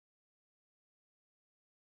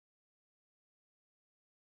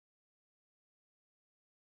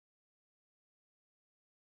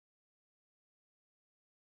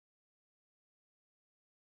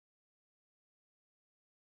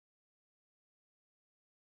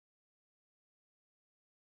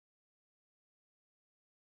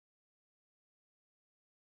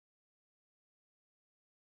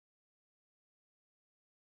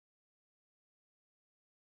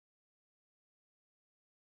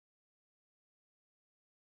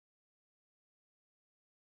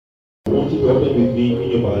want you to open with me in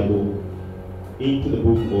your Bible into the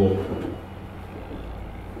book of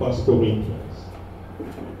 1 Corinthians,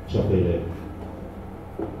 chapter 11.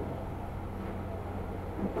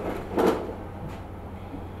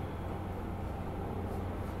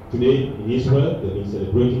 Today in Israel, they've been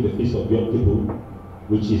celebrating the Feast of Yom Kippur,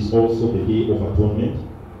 which is also the Day of Atonement,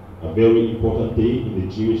 a very important day in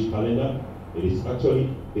the Jewish calendar. It is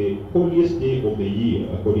actually the holiest day of the year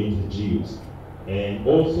according to the Jews, and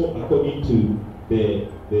also according to the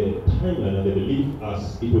timeline and the belief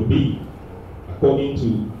as it will be according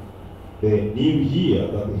to the new year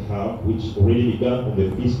that we have, which already began on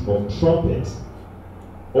the Feast of Trumpets,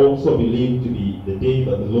 also believed to be the day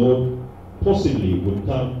that the Lord possibly would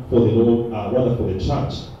come for the Lord, rather for the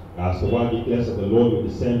church, as the word declares that the Lord will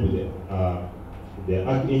descend with the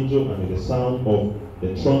archangel and with the sound of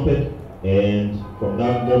the trumpet, and from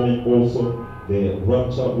that moment also the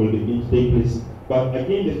rapture will begin to take place. But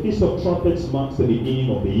again, the Feast of Trumpets marks the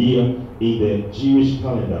beginning of the year in the Jewish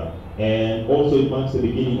calendar, and also it marks the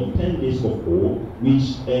beginning of 10 days of awe,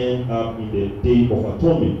 which end up in the Day of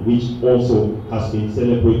Atonement, which also has been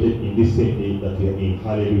celebrated in this same day that we are in.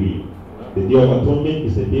 Hallelujah. The Day of Atonement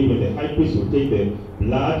is the day when the high priest will take the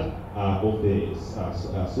blood of the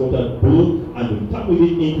slaughtered bull and will come with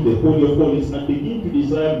it into the Holy of Holies and begin to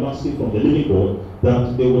desire mercy from the living God,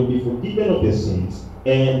 that they will be forgiven of their sins,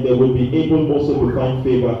 and they will be able also to find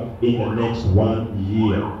favor in the next 1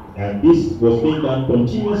 year. And this was being done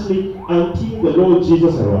continuously until the Lord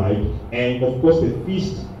Jesus arrived, and of course the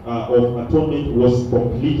Feast of Atonement was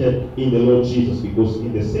completed in the Lord Jesus, because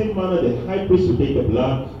in the same manner the high priest would take the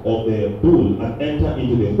blood of the bull and enter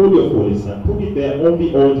into the Holy of Holies and put it there on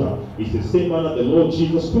the altar. It's the same manner the Lord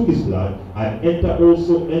Jesus took his blood and entered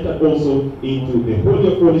also into the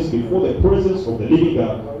Holy of Holies before the presence of the living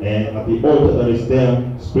God, and at the altar that is there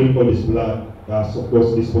sprinkled his blood, as of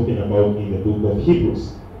course is spoken about in the book of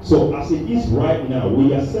Hebrews. So as it is right now,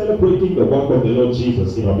 we are celebrating the work of the Lord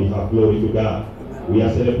Jesus in our behalf. Glory to God. We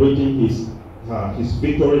are celebrating his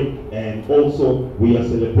victory, and also we are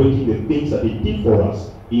celebrating the things that he did for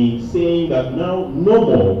us, in saying that now no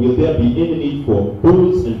more will there be any need for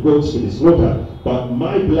bulls and goats to be slaughtered, but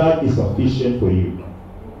my blood is sufficient for you.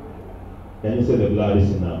 Can you say the blood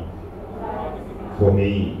is enough for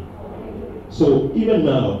me? So even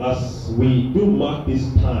now, as we do mark this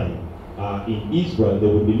time in Israel, they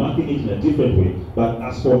will be marking it in a different way. But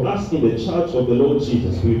as for us in the church of the Lord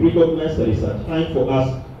Jesus, we recognize that it's a time for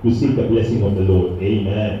us to seek the blessing of the Lord.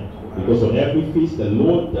 Amen. Because on every feast, the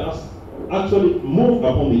Lord does actually move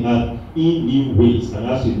upon the earth in new ways. And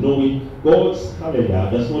as you know it, God's calendar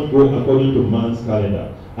does not go according to man's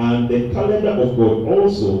calendar. And the calendar of God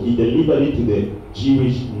also, he delivered it to the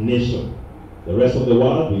Jewish nation. The rest of the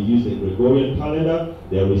world, we use the Gregorian calendar.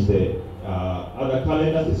 There is the other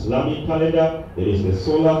calendars, Islamic calendar, there is the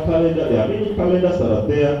solar calendar. There are many calendars that are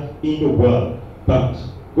there in the world, but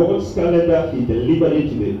God's calendar, he delivered it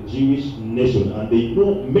to the Jewish nation, and they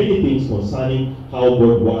know many things concerning how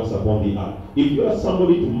God works upon the earth. If you are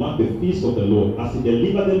somebody to mark the feast of the Lord, as he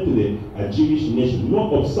delivered them to the Jewish nation,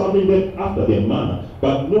 not observing them after their manner,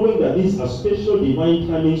 but knowing that these are special divine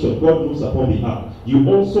timings when God moves upon the earth, you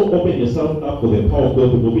also open yourself up for the power of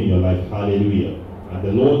God to move in your life. Hallelujah. And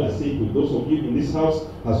the Lord, I say to those of you in this house,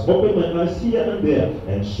 has opened my eyes here and there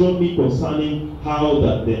and shown me concerning how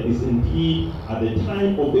that there is indeed at the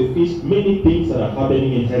time of the feast many things that are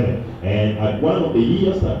happening in heaven. And at one of the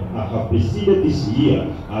years that have preceded this year,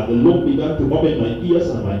 the Lord began to open my ears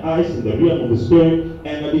and my eyes in the realm of the Spirit,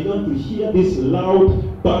 and I began to hear this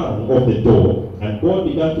loud bang of the door. And God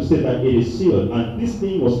began to say that it is sealed. And this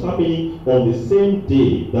thing was happening on the same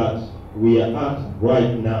day that we are at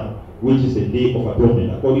right now, which is the Day of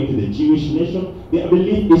Atonement. According to the Jewish nation, their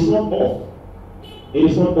belief is not off. It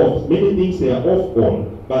is not off. Many things they are off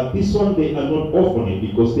on, but this one they are not off on it,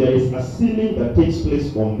 because there is a sealing that takes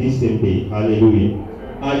place on this same day. Hallelujah.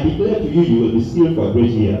 I declare to you, you will be sealed for a great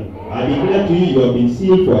year. I declare to you, you have been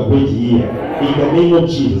sealed for a great year. In the name of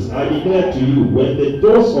Jesus, I declare to you, when the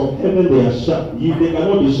doors of heaven they are shut, they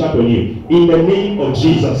cannot be shut on you. In the name of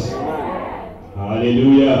Jesus.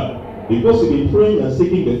 Hallelujah. Because you've been praying and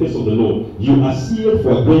seeking the face of the Lord, you are sealed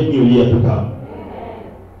for a great new year to come.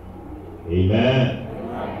 Amen.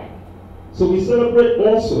 So we celebrate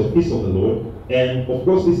also the feast of the Lord. And of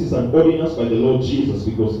course, this is an ordinance by the Lord Jesus,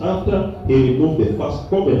 because after he removed the first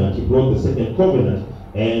covenant, he brought the second covenant.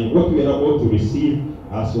 And what we are about to receive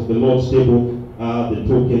as of the Lord's table are the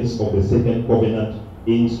tokens of the second covenant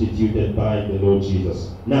instituted by the Lord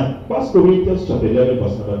Jesus. Now, 1 Corinthians chapter 11,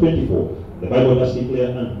 verse number 24. The Bible does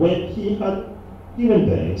declare, and when he had given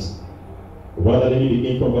thanks, rather let me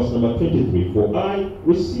begin from verse number 23. For I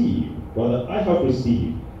received but that I have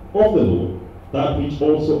received of the Lord that which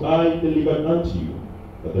also I delivered unto you,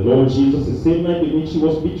 that the Lord Jesus, the same night in which he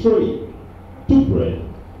was betrayed, took bread.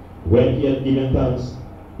 When he had given thanks,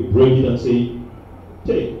 he broke it and said,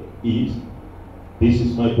 Take, eat. This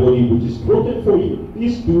is my body which is broken for you.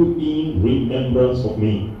 This do in remembrance of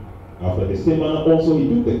me. After the same manner also he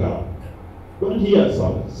took the cup, when he had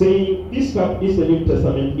supped, saying, This cup is the New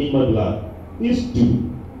Testament in my blood. This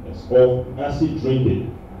do, as oft as ye drink it,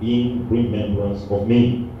 in remembrance of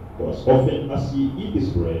me. For as often as ye eat this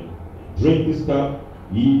bread, drink this cup,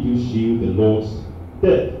 ye do shew the Lord's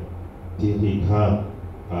death till he come.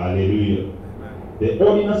 Hallelujah. Amen. The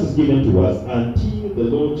ordinance is given to us until the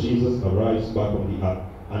Lord Jesus arrives back on the earth.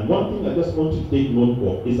 And one thing I just want you to take note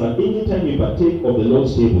of is that anytime you partake of the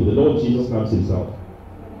Lord's table, the Lord Jesus comes himself.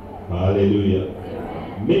 Hallelujah.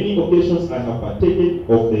 Amen. Many occasions I have partaken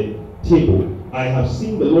of the table. I have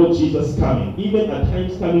seen the Lord Jesus coming, even at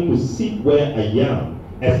times coming to sit where I am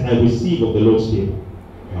as I receive of the Lord's table.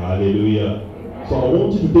 Hallelujah. So I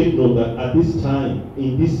want you to take note that at this time,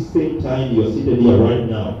 in this same time you are seated here right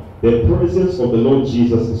now, the presence of the Lord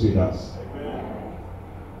Jesus is with us. Amen.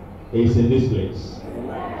 He is in this place.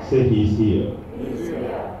 Amen. Say he is here. He is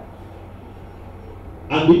here.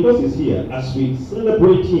 And because he's here, as we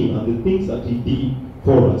celebrate him and the things that he did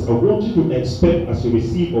for us, I want you to expect as you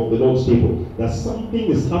receive of the Lord's table that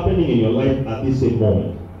something is happening in your life at this same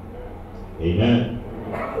moment. Amen.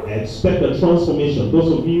 Expect a transformation.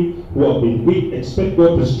 Those of you who have been weak, expect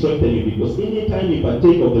God to strengthen you, because anytime you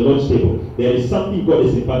partake of the Lord's table, there is something God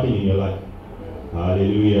is imparting in your life.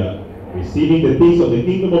 Hallelujah. Receiving the things of the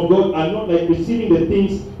kingdom of God are not like receiving the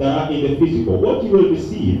things that are in the physical. What you will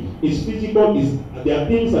receive is physical. There are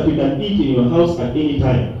things that you can eat in your house at any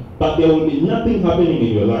time, but there will be nothing happening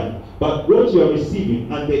in your life. But what you are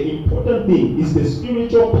receiving, and the important thing, is the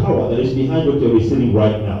spiritual power that is behind what you are receiving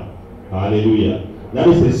right now. Hallelujah. That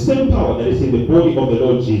is the same power that is in the body of the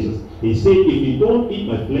Lord Jesus. He said, if you don't eat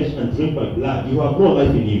my flesh and drink my blood, you have no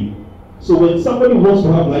life in you. So when somebody wants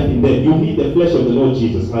to have life in them, you need the flesh of the Lord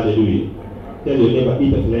Jesus. Hallelujah. Tell your neighbor,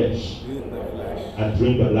 eat the flesh and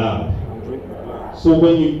drink the blood. So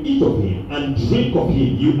when you eat of him and drink of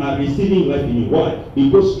him, you are receiving life in you. Why?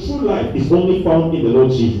 Because true life is only found in the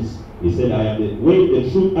Lord Jesus. He said, I am the way, the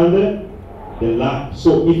truth, and the life.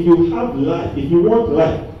 So if you have life, if you want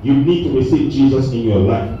life, you need to receive Jesus in your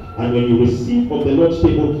life. And when you receive of the Lord's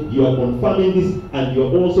table, you are confirming this, and you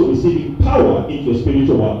are also receiving power into your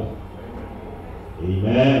spiritual world.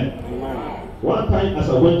 Amen. Amen. One time as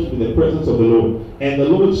I went into the presence of the Lord, and the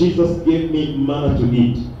Lord Jesus gave me manna to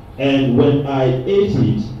eat. And when I ate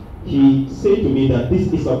it, he said to me that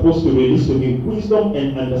this is supposed to release to me wisdom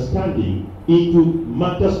and understanding into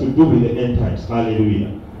matters to do with the end times.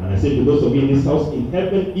 Hallelujah. And I said to those of you in this house, in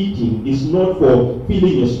heaven, eating is not for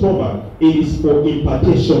filling your stomach, it is for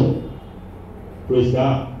impartation. Praise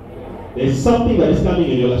God. There's something that is coming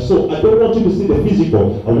in your life. So I don't want you to see the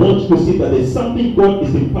physical. I want you to see that there's something God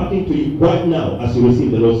is imparting to you right now as you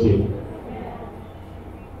receive the Lord's table.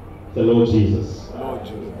 The Lord Jesus. Lord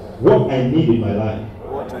Jesus. What I need in my life.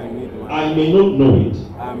 What I need in my life. I may not know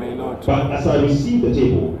it. I may not. But as I receive the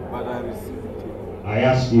table, I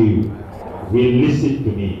ask you, release it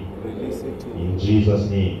to me. In Jesus'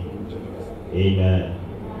 name. Amen.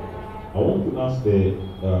 I want to ask the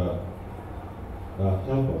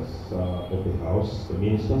helpers of the house, the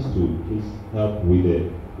ministers, to please help with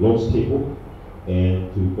the Lord's table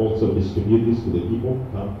and to also distribute this to the people.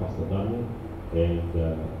 Come, Pastor Daniel, and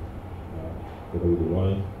Brother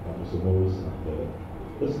Roy, Pastor Morris,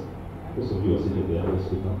 and those of you who are sitting there, let's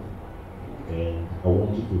come. And I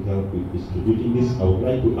want you to help with distributing this. I would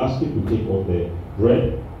like to ask you to take off the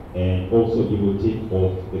bread, and also you will take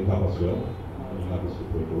off the cup as well. And you have this to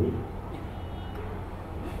pray for it.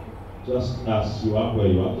 Just as you are where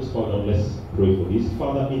you are, just hold on, let's pray for this.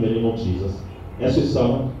 Father, in the name of Jesus, as your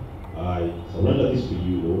servant, I surrender this to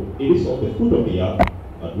you, Lord. It is of the fruit of the earth.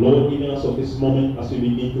 But Lord, even as of this moment, as we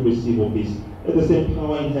begin to receive of this, let the same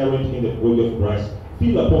power inherent in the body of Christ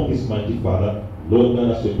fill upon this mighty Father. Lord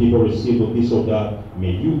God, as your people receive of this, oh God,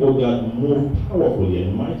 may you, oh God, move powerfully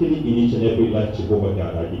and mightily in each and every life, Jehovah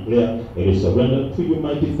God. I declare it is surrendered to you,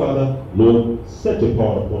 mighty Father. Lord, set your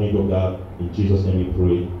power upon it, oh God. In Jesus' name we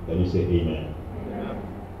pray. Can you say amen? Amen.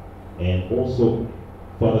 And also,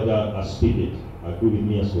 Father God, I speak it. Agree with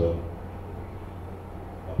me as well.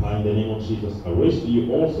 Papa, in the name of Jesus, I raise to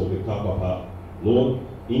you also the cup, Papa. Lord,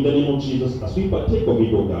 in the name of Jesus, as we partake of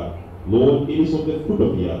it, oh God, Lord, it is of the fruit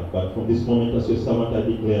of the earth, but from this moment as your servant I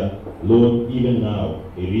declare, Lord, even now,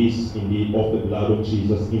 it is indeed of the blood of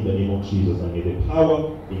Jesus, in the name of Jesus. And may the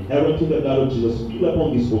power inherent in the blood of Jesus fill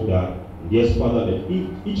upon this, oh God. In Yes, Father, let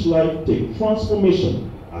each life take transformation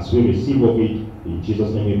as we receive of it. In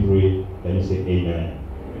Jesus' name we pray. Let me say amen.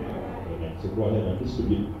 Amen. So go ahead and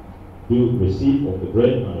do receive of the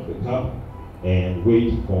bread and of the cup, and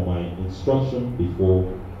wait for my instruction before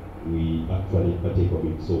we actually partake of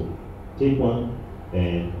it. So take one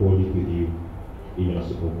and hold it with you even as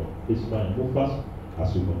you move on. Please try and move fast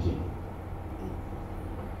as we continue.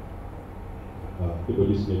 People,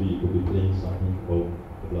 this maybe you could be playing something called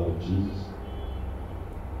the blood of Jesus.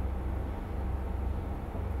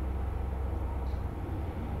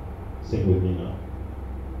 Sing with me now.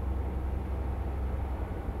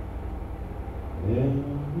 There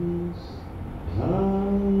is power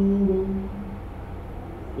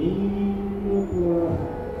in the blood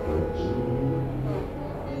of Jesus.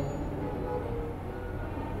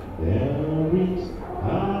 There is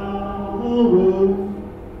power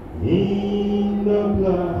in the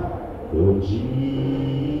blood of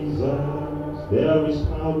Jesus. There is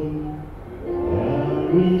power. There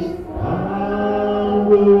is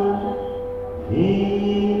power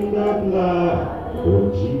in the blood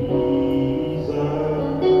of Jesus.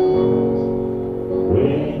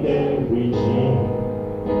 Break every chain,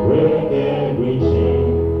 break every chain,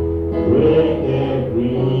 break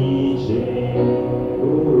every chain.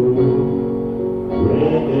 Oh,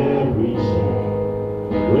 break every chain,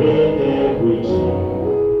 break every chain,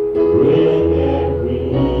 break every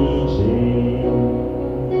chain.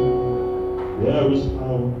 There is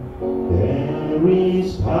power, there is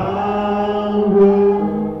power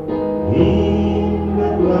in the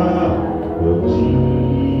blood of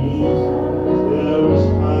Jesus. There is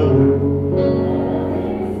power,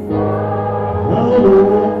 power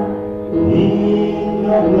in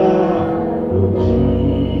the blood of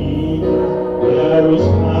Jesus. There is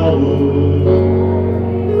power,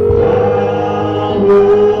 power.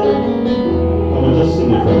 Come on, just sing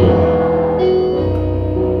it from your heart.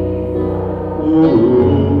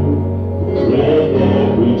 Break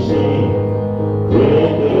every chain,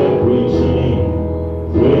 break every chain,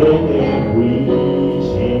 break every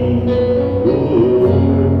chain.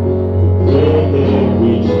 Break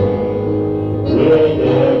every chain, break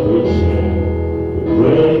every chain,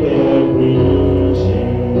 break every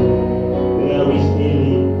chain. There is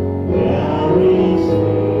healing, there is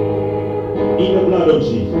in the blood of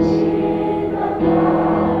Jesus.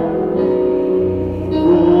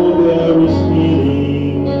 Oh, there is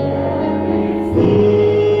healing,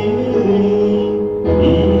 healing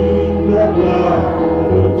in the blood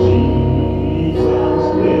of Jesus.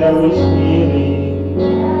 There is healing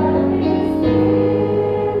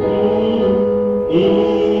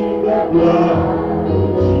in the blood of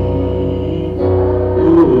Jesus.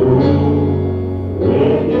 Oh,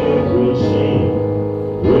 break every chain,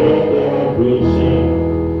 break every chain,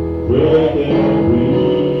 break every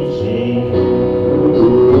chain.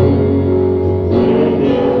 Break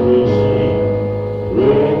every chain,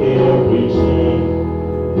 break every chain,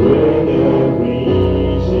 break every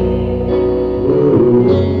chain.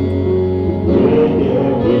 Break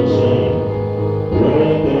every chain,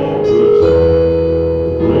 break every chain,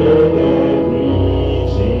 break every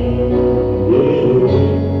chain.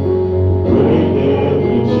 Break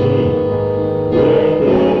every chain, break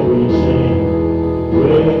every chain,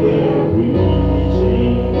 break every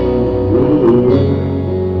chain.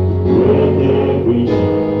 Break every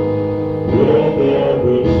chain, break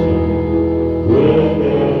every chain, break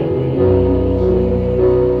every chain.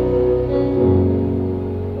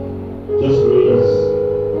 Just raise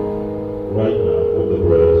right now of the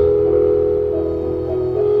bread.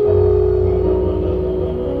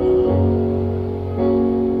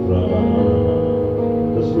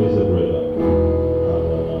 Just raise the bread up.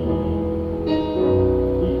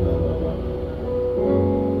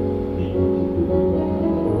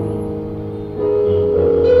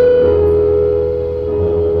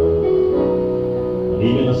 And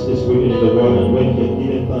even as this wicked in the world, and when he had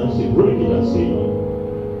given thanks, he broke it and said,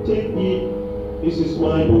 take it, this is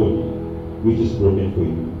my body, which is broken for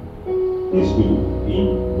you. This do in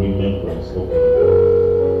remembrance of me.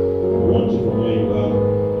 I want you from where you are,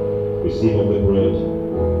 receive of the bread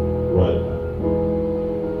right now.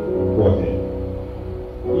 Go ahead.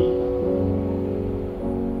 Eat.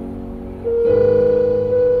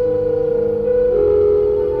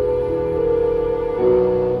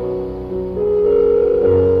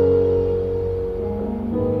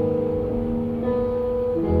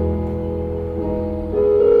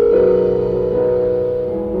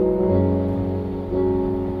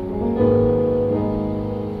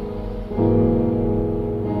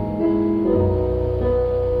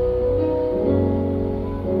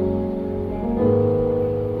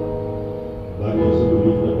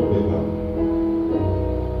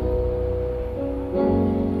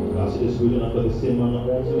 written after the same manner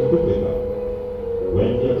also in the car.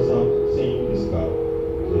 When he had sat saying this car,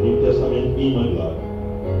 the New Testament in my blood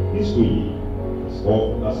is freely, as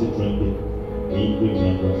often as he drank it, in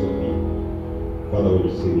remembrance of me. Father, we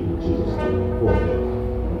receive it in Jesus' name. Go ahead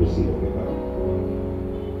and receive of the cup.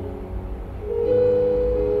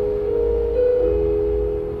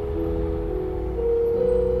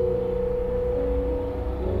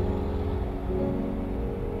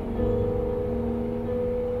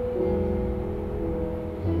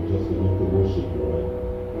 Just begin to worship you, right?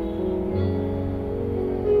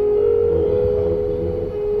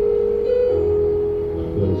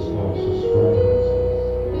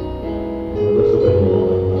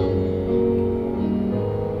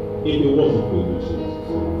 If it wasn't for you, Jesus,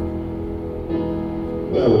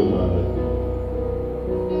 where would my life be?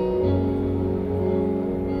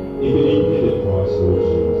 If you didn't pay the price, Lord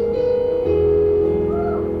Jesus,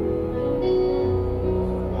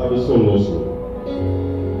 I'd be so lost, Lord.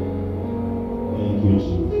 Thank you,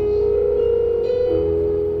 Jesus.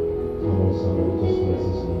 Come on, somebody, just bless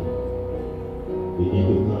his name. Begin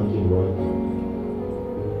to thank him right now.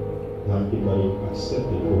 Thank him that he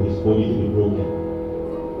accepted for his body to be broken,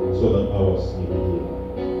 so that ours may be healed.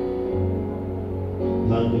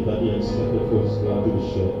 Thank him that he accepted for his blood to be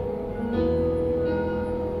shed,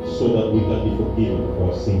 so that we can be forgiven for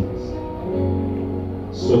our sins,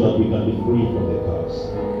 so that we can be free from the curse,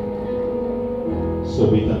 so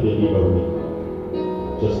we can be liberated.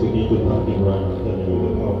 Just begin to thank him right now, telling you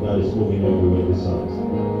the power of God is moving everywhere in this house.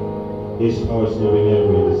 His power is moving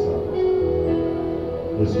everywhere in this house.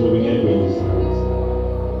 It's moving everywhere in this house.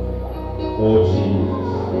 Oh Jesus,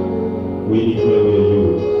 we declare we are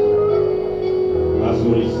yours. As we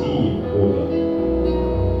receive, O God,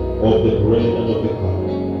 of the bread and of the cup,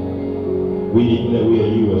 we declare we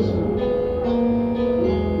are yours, Lord.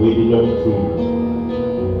 We belong to you.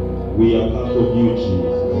 We are part of you,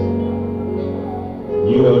 Jesus.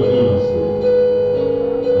 You are in us, Lord.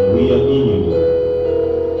 And we are in you, Lord.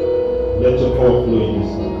 Let your power flow in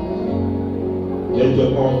this house. Let your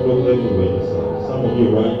power flow everywhere in this house. Some of you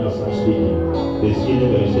right now, as I'm speaking, there's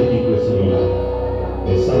healing that is taking place in your life.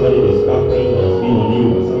 There's somebody that's back pain that has been on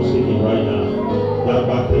you as I'm speaking right now. That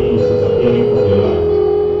back pain is disappearing from your life.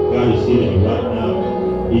 God is healing you right now.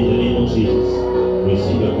 In the name of Jesus,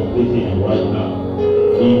 receive your complete healing right now.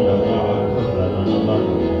 In the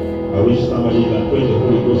I wish somebody can pray the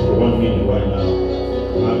Holy Ghost for 1 minute right now.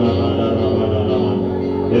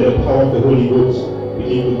 Let the power of the Holy Ghost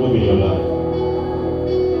begin to move in your life.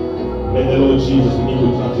 Let the Lord Jesus begin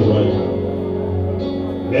to touch you right now.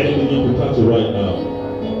 Let him begin to touch you right now.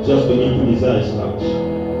 Just begin to desire his touch.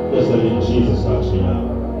 Just let him, Jesus, touch me now.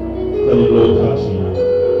 Tell him, Lord, touch me now.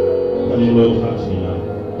 Tell him, Lord, touch me now.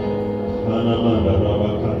 Tell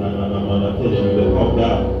him, the power of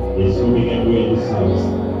God is moving everywhere in this house.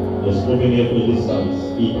 It's moving everywhere in this house.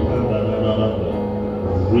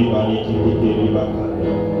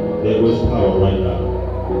 There goes power right now.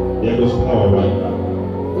 There goes power right now.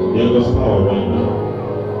 There goes power right now.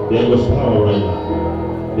 There goes power right now.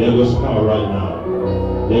 There goes power right now.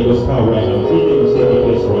 There goes power right now. Healing is taking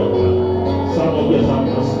place right now. Some of you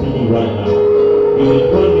are speaking right now. You've been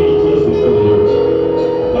praying many years before the Lord,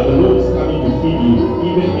 but the Lord is coming to feed you,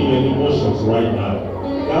 even in your emotions right now.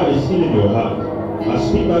 God is healing your heart. I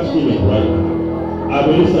speak that healing right now. I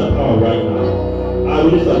release that power right now. I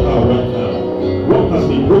release that power right now. What has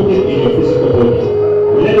been broken in your physical body,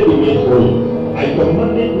 let it be made whole. I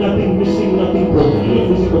command it, nothing missing, nothing broken in your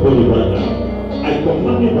physical body right now. I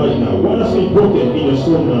command it right now. What has been broken in your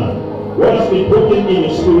soul man? What has been broken in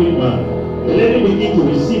your spirit man? Let it begin to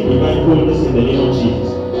receive divine wholeness in the name of Jesus.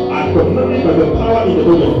 I command it by the power in the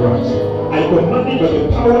body of Christ. I command it by the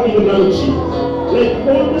power in the blood of Jesus. Let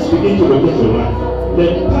wholeness begin to locate your life.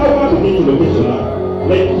 Let power begin to locate your life.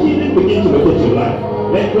 Let healing begin to locate your life.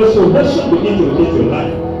 Let resurrection begin to locate your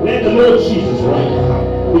life. Let the Lord Jesus right now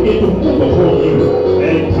begin to move upon you.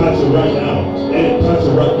 Let him touch you right now. Let him touch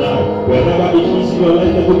you right now. Wherever it is in your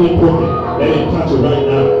life that you've been broken, let him touch you right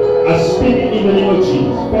now. I speak it in the name of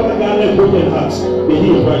Jesus. Father God, let broken hearts be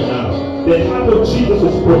healed right now. The heart of Jesus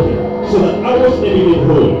is broken, so that ours may be made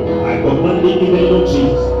whole. I command it in the name of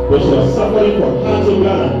Jesus. Those who are suffering from hearts of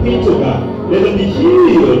God and pains of God, let them be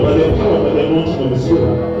healed by the power and the anointing of the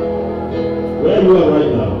Spirit. Where you are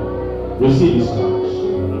right now, receive his touch.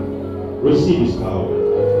 Receive his power.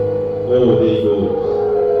 Oh, there it goes.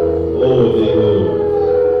 Oh, there it goes.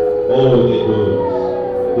 Oh, there it goes.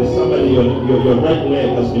 There's somebody, your right leg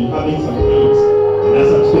has been having some pains. And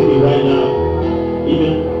as I'm speaking right now,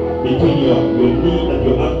 even between your knee and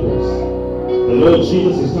your ankles, the Lord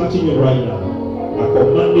Jesus is touching you right now. I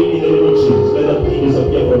command it in the name of Jesus. Let that pain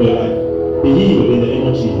disappear from your life. Be healed in the name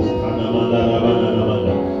of Jesus.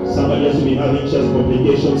 Somebody has been having chest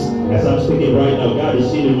complications. As I'm speaking right now, God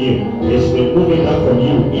is healing you. He's removing that from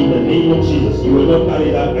you in the name of Jesus. You will not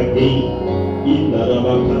carry that again.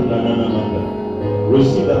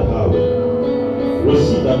 Receive that power.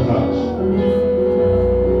 Receive that touch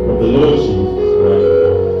from the Lord Jesus right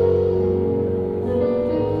now.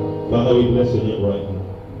 Father, we bless your name right now.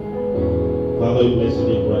 Father, we bless your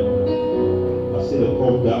name right now. I see the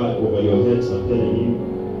power of God over your heads. I'm telling you,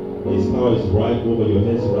 His power is right over your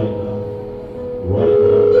heads right now. Right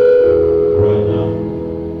now. Right now.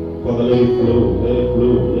 Father, let it flow. Let it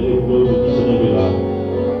flow. Let it flow to each and every life.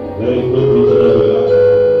 Let it flow to each and every life.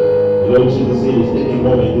 The Lord Jesus said He's taking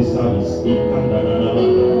over in this service. He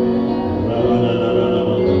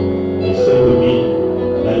said to me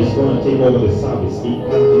that He's going to take over the service.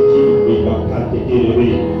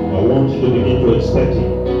 I want you to begin to expect Him,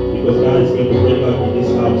 because God is going to break out in this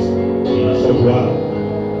house in a short while.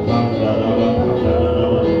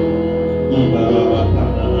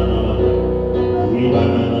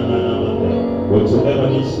 Whatsoever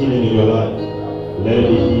needs healing in your life, let it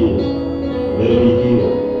be healed. Let it be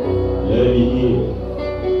healed. Let it be healed.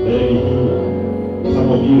 Let it be healed. Some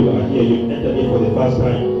of you are here, you entered in for the first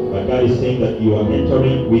time, but God is saying that you are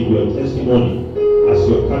entering with your testimony. As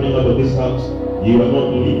you're coming out of this house, you are not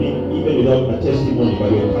leaving even without a testimony, but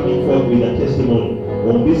you're coming forth with a testimony.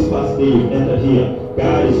 On this first day you entered here,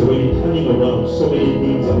 God is already turning around so many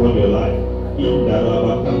things upon your life.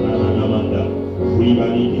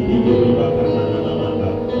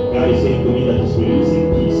 God is saying to me that He's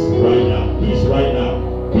releasing peace right now. Peace right now.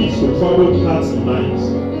 Peace to troubled hearts and minds.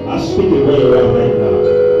 I speak it where you are right now.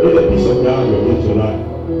 Let the peace of God relate your life.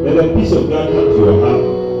 Let the peace of God come to your heart.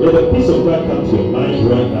 Let the peace of God come to your mind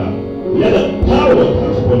right now. Let the power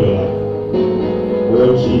come upon your life.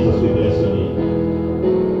 Oh Jesus, we bless your name.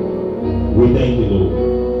 We thank you, Lord.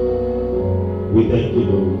 We thank you,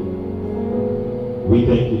 Lord. We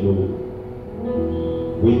thank you, Lord.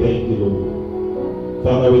 We thank you, Lord.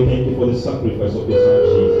 Father, we thank you for the sacrifice of your Son,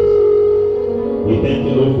 Jesus. We thank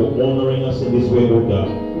you, Lord, for honoring us in this way, oh God.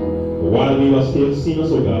 While we were still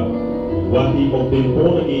sinners, oh God, worthy of being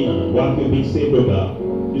born again and worthy of being saved, oh God,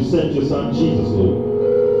 you sent your Son, Jesus,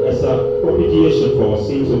 Lord, as a propitiation for our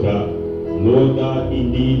sins, oh God. Lord God,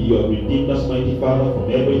 indeed, you have redeemed us, mighty Father, from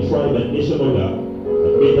every tribe and nation, oh God,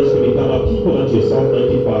 and made us to become a people unto yourself,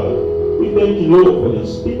 mighty Father. We thank you, Lord, for the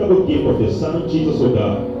unspeakable gift of your Son, Jesus, oh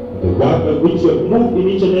God, and the work by which you have moved in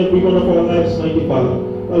each and every one of our lives, mighty Father.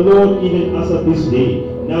 And Lord, even as of this day,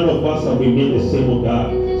 none of us have remained the same, oh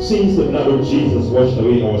God, since the blood of Jesus washed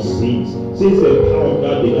away our sins, since the power of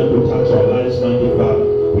God began to touch our lives, mighty Father.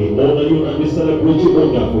 We honor you and we celebrate you,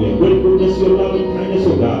 oh God, for your great goodness, your loving kindness,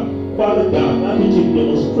 oh God. Father God, that which you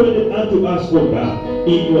demonstrated unto us, oh God,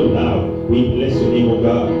 in your love. We bless your name, oh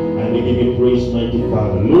God, and we give you praise, mighty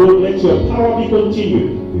Father. Lord, let your power be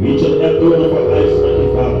continued to each and every one of our lives, mighty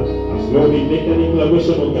Father. As Lord, we make a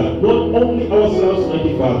declaration, oh God, not only ourselves,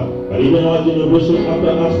 mighty Father, but even our generation after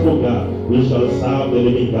us, oh God, we shall serve the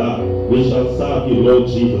living God. We shall serve you, Lord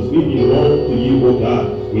Jesus. We belong to you, oh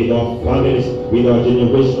God, with our families, with our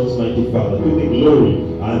generations, mighty Father, to the glory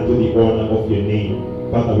and to the honor of your name.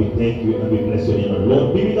 Father, we thank you and we bless your name. And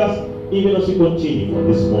Lord, be with us even as we continue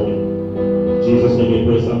from this moment. In Jesus' name we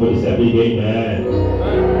pray. Somebody say a big amen.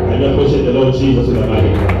 And we appreciate the Lord Jesus in the mighty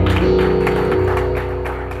name.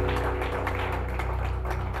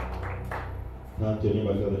 Turn to your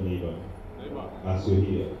neighbor, tell the neighbor, as you're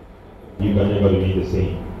here, you can never remain the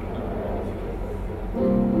same.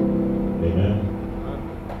 Amen.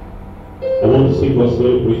 I want to speak to us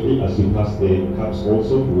very briefly as we pass the cups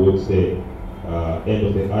also towards the end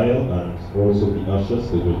of the aisle, and also the ushers,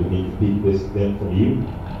 they will begin to pick them from you.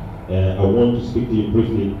 I want to speak to you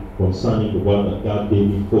briefly concerning the word that God gave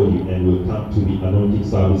me for you, and we'll come to the anointing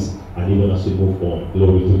service and even as we move on.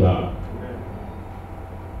 Glory to God.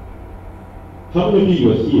 How many of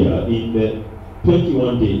you are here in the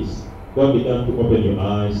 21 days? God began to open your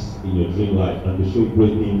eyes in your dream life and to show you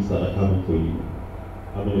great things that are coming for you.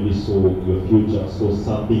 How many of you saw your future, saw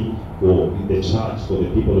something for the church, for the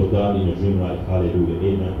people of God in your dream life? Hallelujah.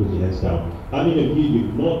 Amen. Put your hands down. How many of you,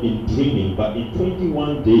 you've not been dreaming, but in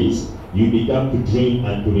 21 days, you began to dream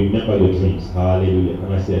and to remember your dreams? Hallelujah.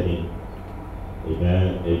 Can I say amen?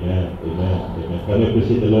 Amen. Amen. Amen. Amen. Can we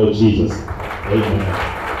appreciate the Lord Jesus? Amen.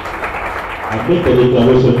 I make a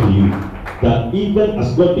declaration to you that even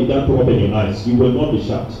as God began to open your eyes, you will not be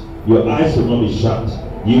shut. Your eyes will not be shut.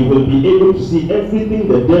 You will be able to see everything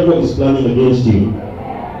the devil is planning against you.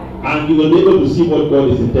 And you will be able to see what God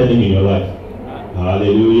is intending in your life.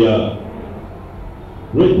 Hallelujah.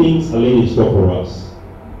 Great things are laid in store for us.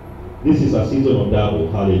 This is a season of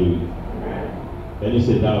double. Hallelujah. Can you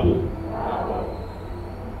say double?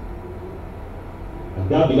 And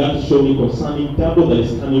God began to show me concerning double that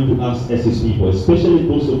is coming to us as his people, especially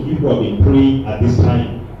those of you who have been praying at this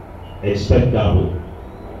time. Expect double.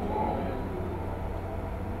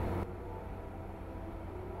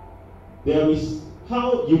 There is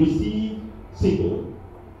how you receive single,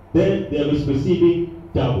 then there is receiving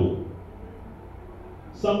double.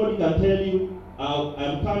 Somebody can tell you,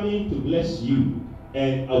 I'm coming to bless you,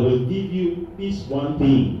 and I will give you this one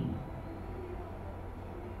thing.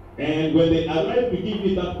 And when they arrive to give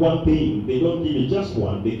you that one thing, they don't give you just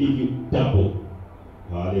one, they give you double.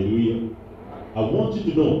 Hallelujah. I want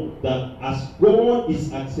you to know that as God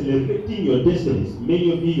is accelerating your destinies,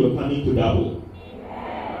 many of you are coming to double.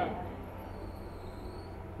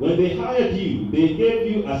 When they hired you, they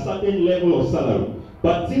gave you a certain level of salary.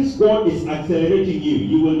 But since God is accelerating you,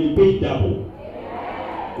 you will be paid double.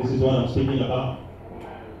 This is what I'm speaking about.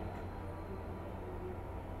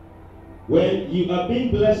 When you are being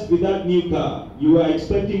blessed with that new car, you are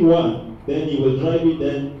expecting one, then you will drive it,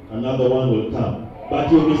 then another one will come. But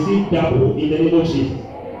you will receive double in the name of Jesus.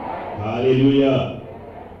 Hallelujah.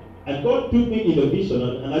 And God took me in the vision,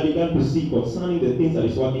 and I began to see concerning the things that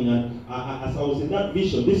is working. And as I was in that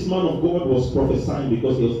vision, this man of God was prophesying,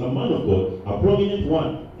 because he was a man of God, a prominent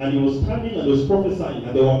one, and he was standing and he was prophesying,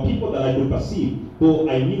 and there were people that I could perceive, though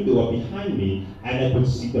I knew they were behind me, and I could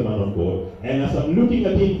see the man of God. And as I'm looking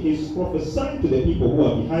at him, he's prophesying to the people who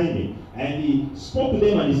are behind me, and he spoke to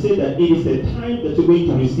them and he said that it is the time that you're going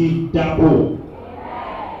to receive double.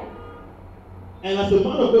 And as the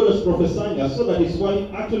man of God was prophesying, I saw that his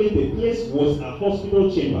wife, actually the place was a hospital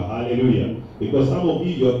chamber. Hallelujah. Because some of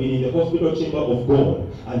you have been in the hospital chamber of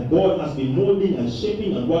God, and God has been molding and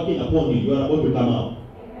shaping and working upon you. You are about to come out.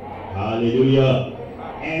 Hallelujah.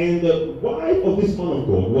 And the wife of this man of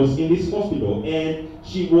God was in this hospital, and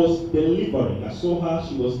she was delivering. I saw her,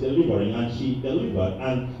 she was delivering, and she delivered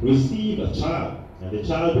and received a child. And the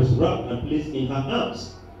child was wrapped and placed in her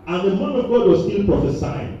arms. And the man of God was still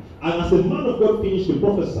prophesying. And as the man of God finished to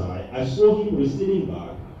prophesy, I saw him receding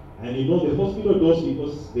back. And you know the hospital doors,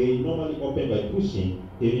 because they normally open by pushing,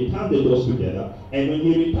 he returned the doors together. And when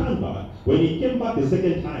he returned back, when he came back the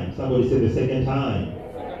second time, somebody said the second time.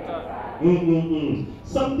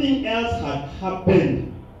 Something else had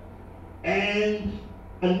happened. And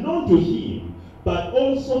unknown to him, but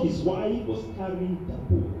also his wife was carrying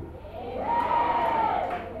double.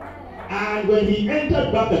 And when he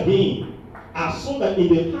entered back again, I saw that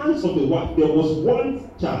in the hands of the wife there was one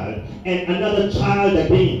child and another child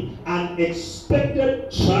again, an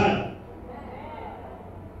expected child.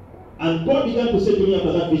 And God began to say to me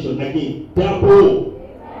after that vision again, double.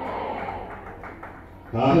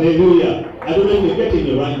 Hallelujah. I don't know if you're getting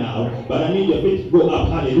me right now, but I need your faith to go up.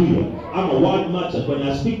 Hallelujah. I'm a word matcher. When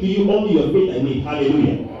I speak to you, only your faith I need.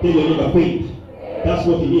 Hallelujah. Tell your neighbor faith. That's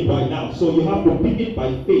what you need right now. So you have to pick it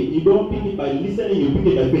by faith. You don't pick it by listening, you pick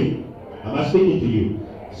it by faith. Am I speaking to you?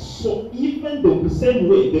 So even the same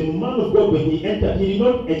way, the man of God, when he entered, he did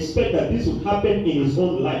not expect that this would happen in his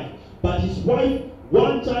own life. But his wife,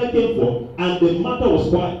 one child came forth, and the matter was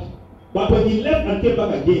quiet. But when he left and came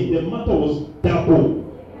back again, the matter was double.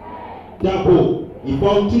 Double. He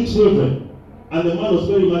found 2 children. And the man was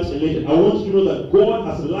very much elated. I want you to know that God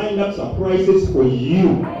has lined up surprises for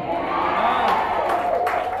you.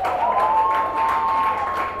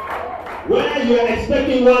 Where you are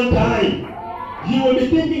expecting one time, you will be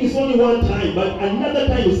thinking it's only one time, but another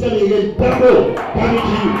time is coming again, double coming to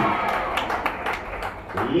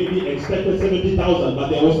you. You maybe expected 70,000, but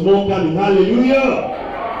there was more coming.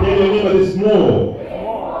 Hallelujah! Tell your neighbor there's more.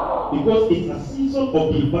 Because it's a season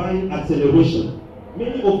of divine acceleration.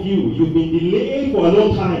 Many of you, you've been delayed for a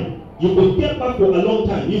long time. You've been kept back for a long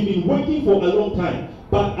time. You've been waiting for a long time.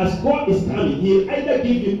 But as God is coming, He'll either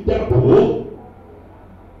give you double,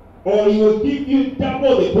 or He will give you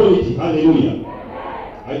double the quality. Hallelujah.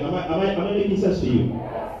 Am I making sense to you?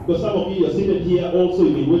 Because some of you are seated here also,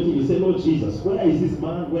 you've been waiting. You say, Lord Jesus, where is this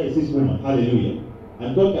man? Where is this woman? Hallelujah.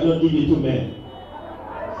 And God cannot give you 2 men.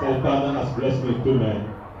 Say, Father has blessed me with 2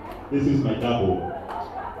 men. This is my double.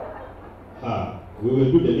 We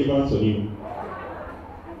will do deliverance on you.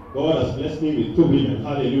 God has blessed me with 2 women.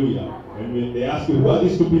 Hallelujah. When they ask you, who are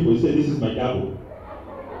these 2 people? You say, this is my double.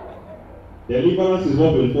 Deliverance is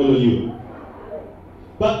what will follow you.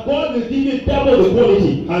 But God will give you double the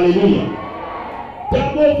quality. Hallelujah.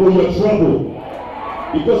 Double for your trouble.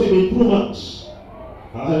 Because you've been too much.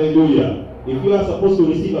 Hallelujah. If you are supposed to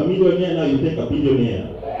receive a millionaire, now you take a billionaire.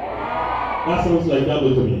 That sounds like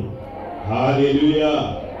double to me.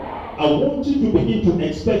 Hallelujah. I I want you to begin to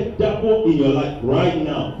expect double in your life right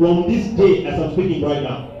now. From this day, as I'm speaking right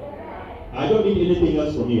now. I don't need anything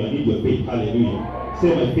else from you. I need your faith. Hallelujah.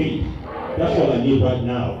 Say my faith. That's all I need right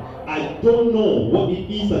now. I don't know what it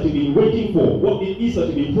is that you've been waiting for, what it is that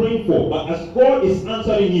you've been praying for, but as God is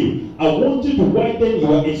answering you, I want you to widen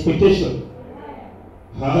your expectation.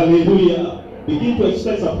 Hallelujah. Begin to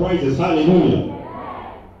expect surprises. Hallelujah.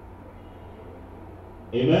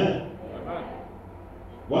 Amen.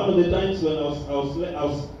 One of the times when I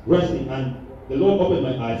was resting and the Lord opened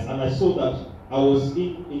my eyes and I saw that I was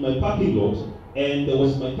in my parking lot and there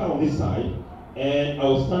was my car on this side and I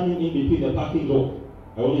was standing in between the parking lot.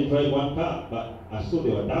 I only drive one car, but I saw they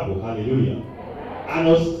were double. Hallelujah. And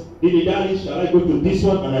I was, Diddy Daddy, shall I go to this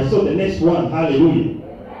one? And I saw the next one. Hallelujah.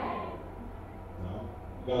 Now,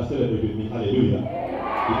 you gotta celebrate with me. Hallelujah.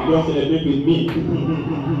 If you don't celebrate with me,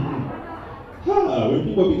 when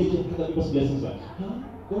people begin to cut people's blessings, like,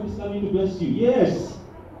 God is coming to bless you. Yes,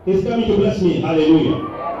 He's coming to bless me. Hallelujah.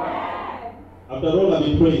 After all, I've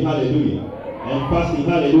been praying. Hallelujah. And fasting.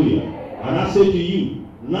 Hallelujah. And I say to you,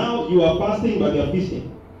 now you are fasting, but you are feasting.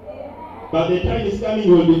 But the time is coming,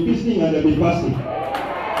 you will be feasting and you will be fasting.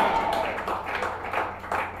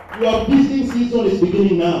 Your feasting season is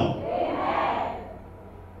beginning now.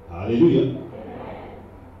 Hallelujah.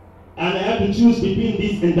 And I have to choose between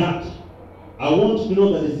this and that. I want you to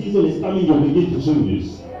know that the season is coming, you'll begin to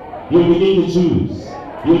choose. You'll begin to choose.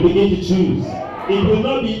 You'll begin to choose. It will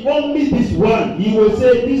not be only this one. You will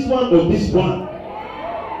say this one or this one.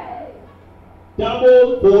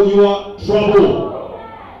 Double for your trouble.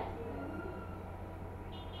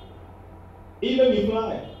 Even you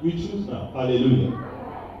fly, you choose now. Hallelujah.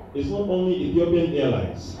 It's not only Ethiopian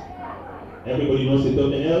Airlines. Everybody knows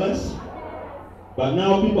Ethiopian Airlines. But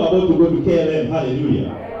now people are about to go to KLM.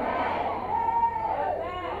 Hallelujah.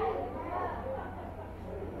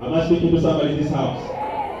 Am I speaking to somebody in this house?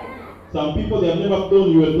 Some people, they have never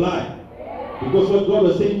flown, you will fly. Because what God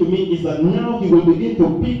was saying to me is that now He will begin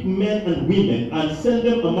to pick men and women and send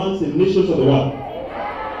them amongst the nations of the world.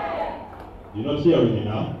 You're not hearing me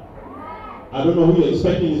now? I don't know who you're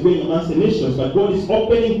expecting is going amongst the nations, but God is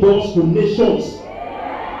opening doors to nations.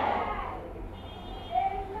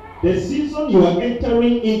 The season you are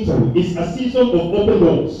entering into is a season of open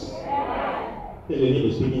doors. Tell your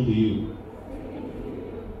neighbor speaking to you.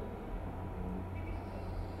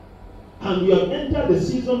 And we have entered the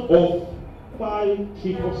season of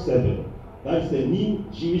 5777. That is the new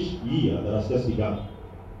Jewish year that has just begun.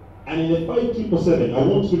 And in the 5777, I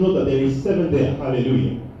want you to know that there is 7 there.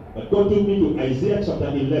 Hallelujah. But God took me to Isaiah chapter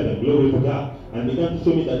 11, glory to God, and began to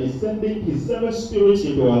show me that He's sending His 7 spirits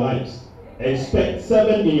into our lives. Expect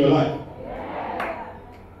 7 in your life.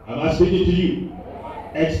 Am I speaking to you?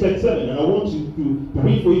 Expect 7. And I want you to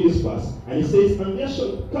read for you this verse. And it says, and there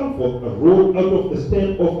shall come forth a root out of the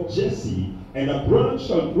stem of Jesse, and a branch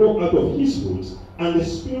shall grow out of his roots, and the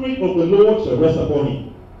Spirit of the Lord shall rest upon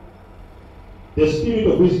him. The Spirit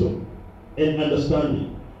of wisdom and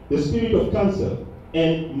understanding, the Spirit of counsel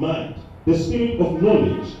and might, the Spirit of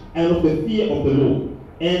knowledge and of the fear of the Lord,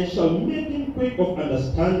 and shall make him quick of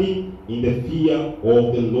understanding in the fear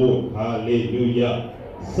of the Lord. Hallelujah.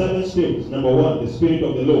 7 spirits. Number 1, the Spirit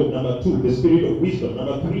of the Lord. Number 2, the Spirit of wisdom.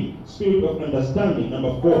 Number 3, Spirit of understanding.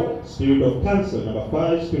 Number 4, Spirit of counsel. Number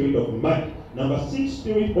 5, Spirit of might. Number 6,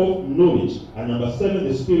 Spirit of knowledge. And number 7,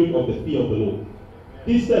 the Spirit of the fear of the Lord.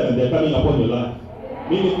 These 7, they're coming upon your life.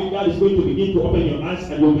 Meaning God is going to begin to open your eyes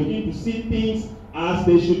and you'll begin to see things as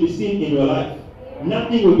they should be seen in your life.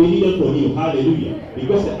 Nothing will be hidden from you. Hallelujah.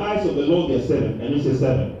 Because the eyes of the Lord, they're 7. And He says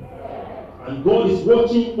 7. And God is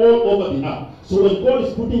watching all over the earth. So when God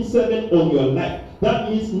is putting 7 on your life, that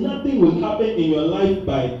means nothing will happen in your life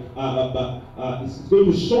by it's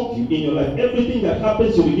going to shock you in your life. Everything that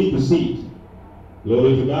happens, you begin to see it.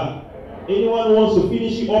 Glory to God. Anyone who wants to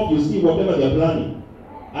finish you up, you see whatever they're planning.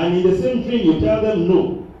 And in the same dream, you tell them,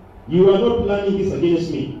 no, you are not planning this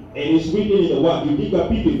against me. And it's written in the word. You dig a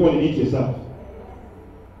pit before you eat yourself.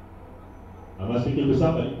 Am I speaking to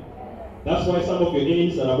somebody? That's why some of your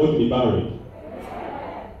enemies are about to be buried.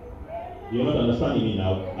 You're not understanding me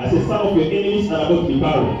now. I said some of your enemies are about to be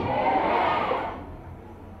buried.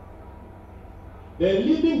 The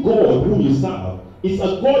living God whom you serve is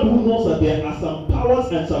a God who knows that there are some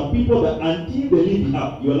powers and some people that until they leave the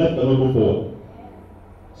earth, your life cannot go forward.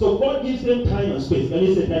 So God gives them time and space. Can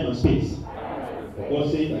you say time and space?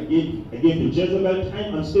 God says, I gave to Jezebel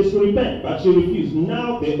time and space to repent, but she refused.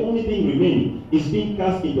 Now the only thing remaining is being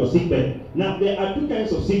cast into a sickbed. Now there are 2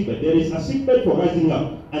 kinds of sickbed. There is a sickbed for rising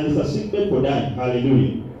up, and there's a sickbed for dying.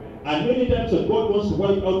 Hallelujah. And many times when God wants to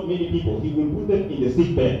wipe out many people, He will put them in the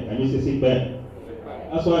sickbed. And you say sickbed.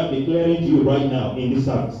 That's why I'm declaring to you right now in this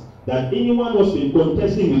service that anyone who's been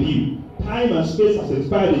contesting with you, time and space has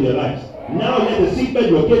expired in their lives. Now let the sick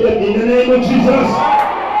bed locate them in the name of Jesus.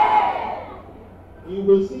 You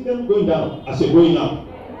will see them going down as you're going up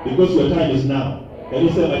because your time is now. Can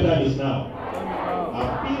you say my time is now?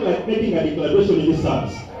 I feel like making a declaration in this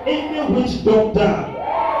service. Any witch doctor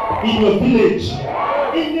in your village,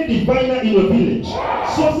 any diviner in your village,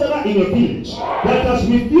 sorcerer in your village that has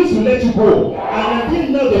refused to let you go, and until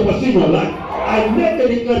now they pursue your life, I make a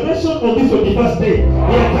declaration on this 21st day.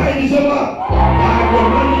 Their time is over. I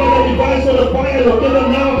command the device of the fire, locate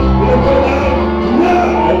them now. They go down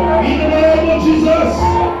now. In the name of Jesus.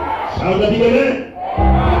 Shout the big amen.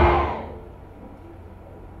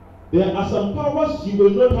 There are some powers you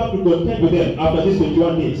will not have to contend with them after these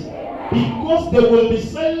 21 days. Because they will be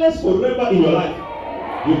silenced forever in your life.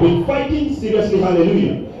 You've been fighting seriously,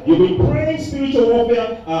 hallelujah. You've been praying spiritual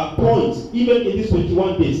warfare points even in these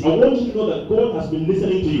 21 days. I want you to know that God has been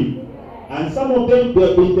listening to you. And some of them, they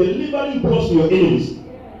have been delivering blows to your enemies.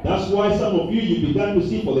 That's why some of you began to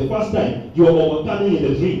see for the first time, you are overcoming in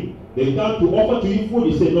the dream. They come to offer to you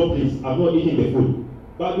food, you say, no please, I'm not eating the food.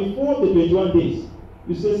 But before the 21 days,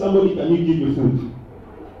 you say, somebody, can you give me food?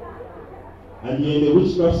 And you're in the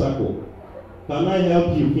witchcraft circle. Can I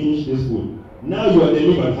help you finish this food? Now you are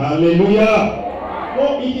delivered. Hallelujah.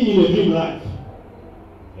 Not eating in the dream life.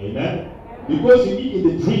 Amen. Because you eat in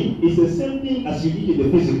the dream, it's the same thing as you eat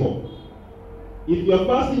in the physical. If you are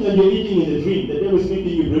fasting and you're eating in the dream, the devil is making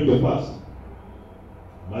you break your fast.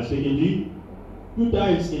 Am I speaking to you? 2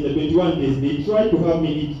 times in the 21 days, they tried to have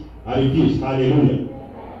me eat. I refused. Hallelujah.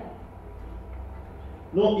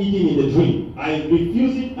 Not eating in the dream. I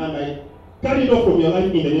refuse it and I carry it off from your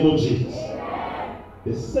life in the name of Jesus.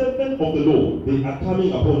 The servant of the Lord, they are coming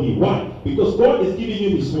upon you. Why? Because God is giving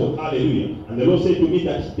you his word. Hallelujah. And the Lord said to me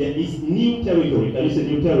that there is new territory. That is a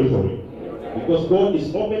new territory. Because God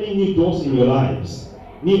is opening new doors in your lives.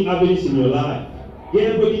 New avenues in your life.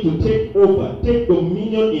 Get ready to take over. Take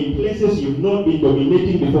dominion in places you've not been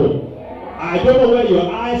dominating before. I don't know where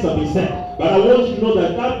your eyes have been set. But I want you to know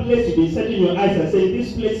that that place you've been setting your eyes and saying,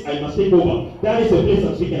 this place I must take over. That is the place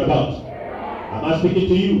I'm speaking about. Am I speaking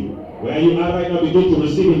to you? Where you are right now, begin to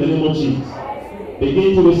receive in the name of Jesus.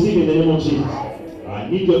 Begin to receive in the name of Jesus. I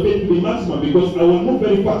need your faith to be maximum because I will move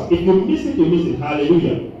very fast. If you miss it, you miss it.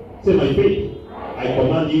 Hallelujah. Say, my faith, I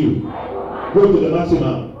command you. Go to the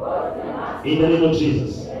maximum. In the name of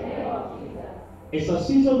Jesus. It's a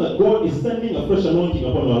season that God is sending a fresh anointing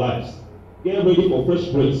upon our lives. Get ready for fresh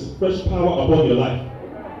grace, fresh power upon your life.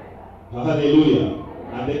 Hallelujah.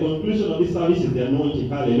 And the conclusion of this service is the anointing.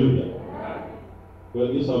 Hallelujah. Well,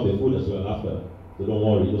 you serve the food as well after. So don't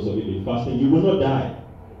worry, those of you been fasting, you will not die.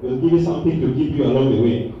 We'll give you something to keep you along the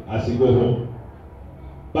way as you go home.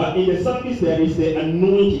 But in the service there is the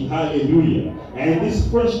anointing. Hallelujah. And this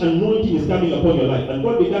fresh anointing is coming upon your life. And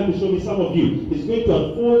God began to show me some of you. He's going to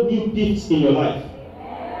unfold new gifts in your life.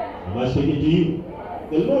 Am I speaking to you?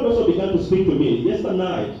 The Lord also began to speak to me yesterday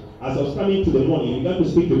night as I was coming to the morning. He began to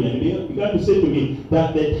speak to me and he began to say to me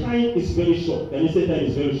that the time is very short. Can you say time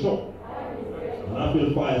is very short? And I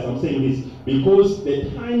feel fire as I'm saying this because the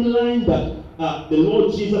timeline that the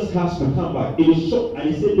Lord Jesus has to come back, it is short.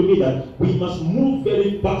 And he said to me that we must move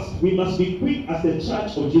very fast. We must be quick as the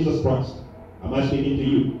church of Jesus Christ. Am I speaking to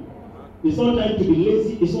you? It's not time to be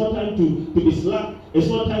lazy. It's not time to be slack. It's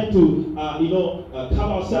not time to cover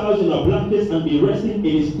ourselves in our blankets and be resting.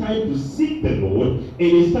 It is time to seek the Lord.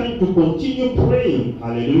 It is time to continue praying.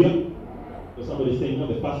 Hallelujah. So somebody saying,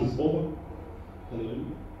 no, the fast is over. Hallelujah.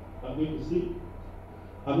 I'm going to sleep.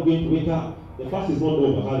 I'm going to wake up. The fast is not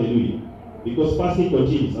over. Hallelujah. Because fasting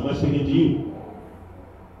continues. Am I speaking to you?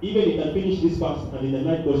 Even if you can finish this fast and in the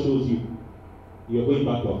night God shows you, you are going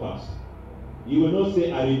back to a fast. You will not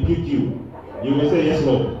say, I rebuke you. You will say, yes,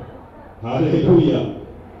 Lord. Hallelujah.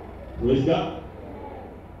 Praise God.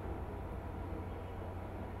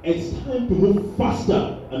 It's time to move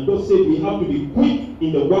faster. And God said we have to be quick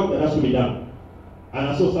in the work that has to be done. And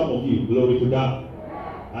I saw some of you. Glory to God.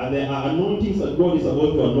 And there are anointings that God is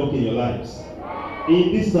about to unlock in your lives.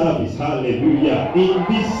 In this service, hallelujah. In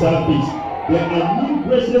this service, there are new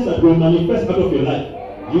graces that will manifest out of your life.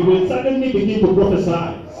 You will suddenly begin to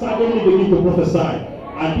prophesy. Suddenly begin to prophesy.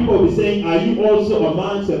 And people will be saying, are you also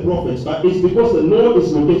amongst the prophets? But it's because the Lord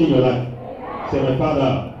is locating your life. Say, my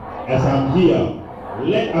Father, as I'm here,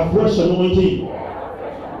 let a fresh anointing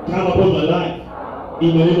come upon my life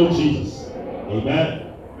in the name of Jesus. Amen.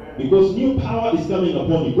 Because new power is coming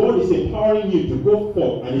upon you. God is empowering you to go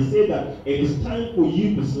forth. And he said that it is time for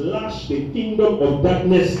you to slash the kingdom of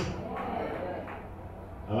darkness.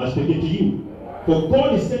 Am I speaking to you? For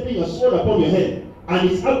God is setting a sword upon your head. And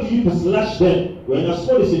it's up to you to slash them. When a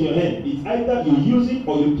sword is in your hand, it's either you use it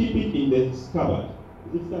or you keep it in the scabbard.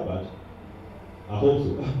 Is it scabbard? I hope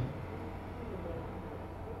so.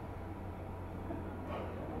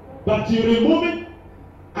 But you remove it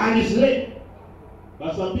and it's late.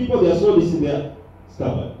 But some people, their sword is in their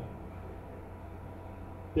scabbard.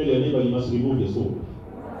 Tell your neighbor, you must remove the sword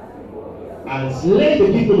and slay the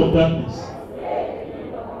kingdom of darkness.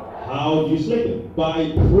 How do you slay them?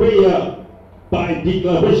 By prayer, by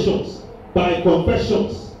declarations, by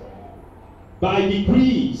confessions, by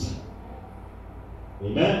decrees.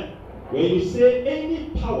 Amen. When you say any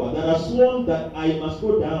power that has sworn that I must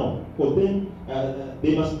go down, for them,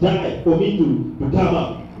 they must die for me to come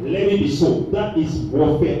up, let it be so. That is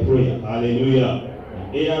warfare prayer. Hallelujah.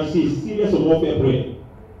 ARC is serious on warfare prayer.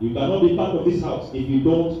 You cannot be part of this house if you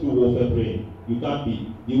don't do warfare praying. You can't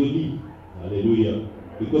be. You will leave. Hallelujah.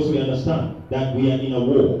 Because we understand that we are in a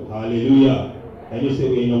war. Hallelujah. And you say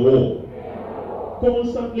we're in a war.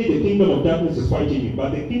 Constantly the kingdom of darkness is fighting you.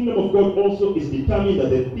 But the kingdom of God also is determined that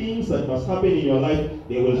the things that must happen in your life,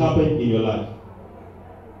 they will happen in your life.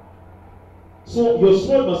 So your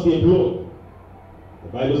sword must be employed. The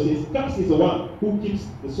Bible says, cast is the one who keeps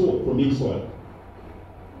the sword from being soiled.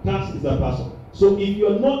 Cast is that person. So if you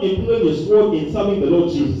are not employing your sword in serving the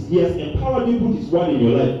Lord Jesus, He has empowered you to put His word in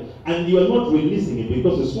your life, and you are not releasing it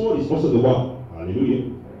because the sword is also the word.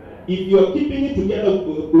 Hallelujah. If you are keeping it together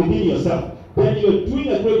within yourself, then you are doing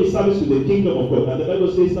a great service to the kingdom of God. And the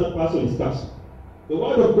Bible says that person is cast. The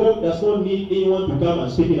word of God does not need anyone to come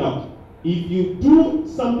and speak it out. If you do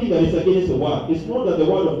something that is against the word, it's not that the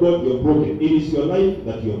word of God you are broken. It is your life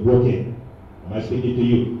that you are broken. Am I speaking to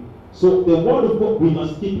you? So the word of God, we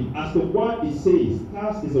must keep it. As the word it says,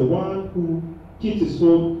 cast is the one who keeps his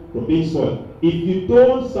soul from being soiled. If you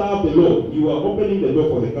don't serve the Lord, you are opening the door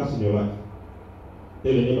for the cast in your life.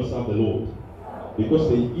 Tell your neighbor, serve the Lord. Because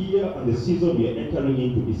the year and the season we are entering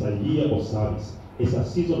into is a year of service. It's a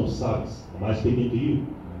season of service. Am I speaking to you?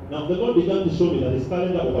 Now the Lord began to show me that his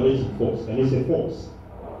calendar operates in force, and it's a force.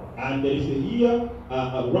 And there is a year,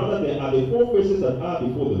 rather there are the four faces that are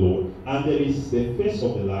before the Lord, and there is the face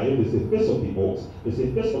of the lion, there's the face of the ox, there's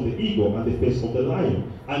the face of the eagle, and the face of the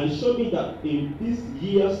lion. And it showed me that in these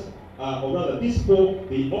years, or rather these four,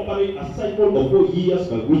 they operate a cycle of 4 years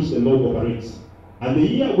by which the Lord operates. And the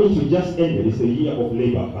year which we just ended is the year of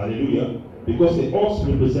labor. Hallelujah. Because the ox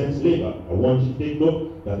represents labor. I want you to take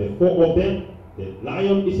note that the four of them, the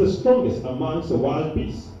lion is the strongest amongst the wild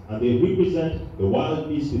beasts, and they represent the wild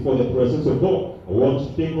beasts before the presence of God. I want you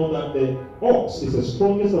to take note that the ox is the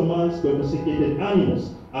strongest amongst domesticated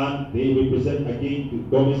animals, and they represent again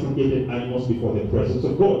the domesticated animals before the presence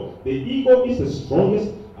of God. The eagle is the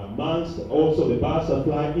strongest amongst also the birds that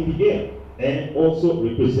fly in the air, and also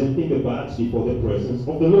representing the birds before the presence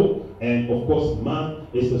of the Lord. And of course, man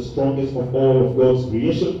is the strongest of all of God's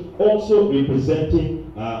creation, also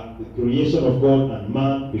representing the creation of God and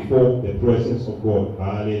man before the presence of God.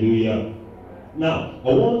 Hallelujah. Now,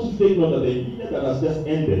 I want you to take note that the year that has just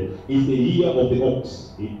ended is the year of the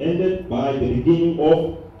ox. It ended by the beginning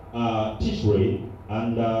of Tishrei,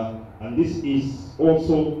 and this is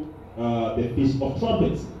also the Feast of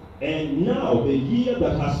Trumpets. And now, the year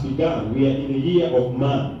that has begun, we are in the year of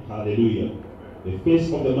man. Hallelujah. The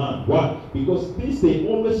face of the man. Why? Because this they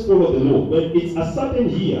always follow the Lord. When it's a certain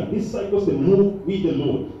year, these cycles they move with the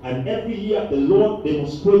Lord. And every year the Lord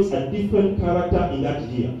demonstrates a different character in that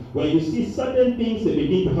year. When you see certain things that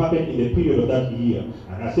begin to happen in the period of that year.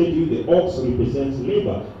 And I said to you, the ox represents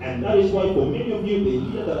labor. And that is why for many of you,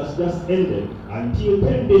 the year that has just ended, until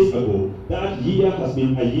 10 days ago, that year has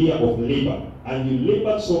been a year of labor. And you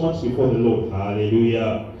labored so much before the Lord.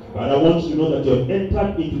 Hallelujah. But I want you to know that you have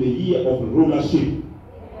entered into the year of rulership.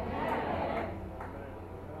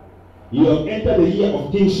 You have entered the year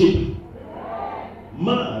of kingship.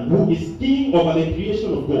 Man who is king over the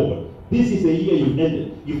creation of God. This is the year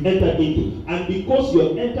you've entered into. And because you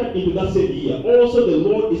have entered into that same year, also the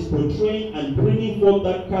Lord is portraying and bringing forth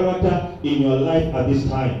that character in your life at this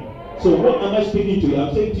time. So what am I speaking to you?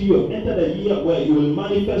 I'm saying to you, you have entered a year where you will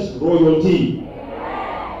manifest royalty.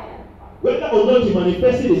 Whether or not you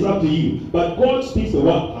manifest it is up to you. But God speaks the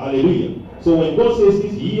word. Hallelujah. So when God says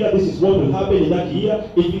this year, this is what will happen in that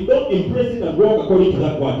year, if you don't embrace it and walk according to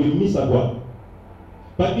that word, you miss that word.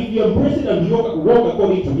 But if you embrace it and walk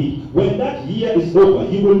according to it, when that year is over,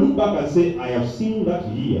 you will look back and say, I have seen that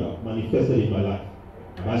year manifested in my life.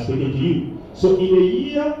 Am I speaking to you? So in the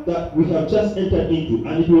year that we have just entered into,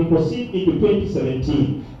 and it will proceed into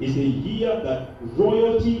 2017, is the year that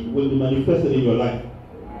royalty will be manifested in your life.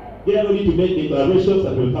 Get ready to make declarations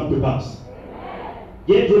that will come to pass.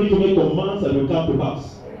 Get ready to make commands that will come to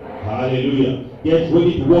pass. Hallelujah. Get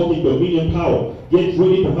ready to walk in dominion power. Get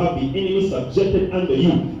ready to have the enemy subjected under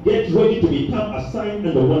you. Get ready to become a sign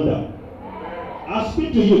and a wonder. I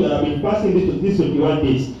speak to you that have been fasting these 21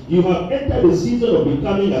 days. You have entered the season of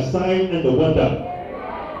becoming a sign and a wonder.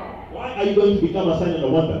 Why are you going to become a sign and a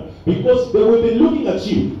wonder? Because they will be looking at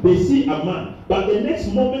you. They see a man. But the next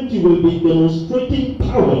moment you will be demonstrating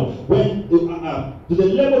power when to the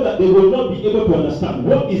level that they will not be able to understand.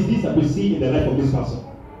 What is this that we see in the life of this person?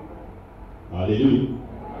 Hallelujah.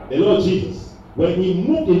 The Lord Jesus, when he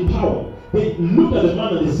moved in power, they looked at the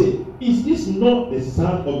man and they said, is this not the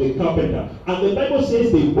son of the carpenter? And the Bible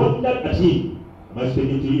says they wondered at him. Am I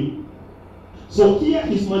speaking to you? So here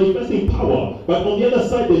he's manifesting power, but on the other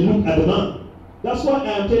side they look at the man. That's why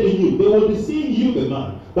I am telling you, they will be seeing you, the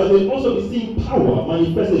man, but they'll also be seeing power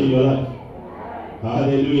manifested in your life.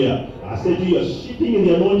 Hallelujah. I said to you, you're shifting in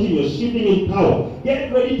the anointing, you're shifting in power.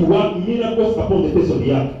 Get ready to work miracles upon the face of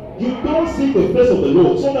the earth. You don't seek the face of the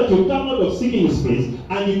Lord so that you come out of seeking his face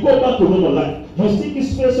and you go back to normal life. You seek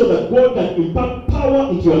his face so that God can impart power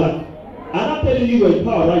into your life. And I'm telling you, you're in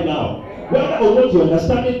power right now. Whether or not you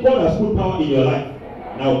understand it, God has put power in your life.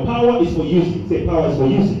 Now, power is for using. Say, power is for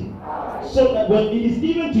using. So that when it is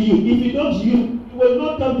given to you, if you don't use, you will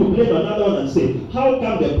not come to blame another one and say, how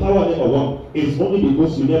come the power never worked? It's only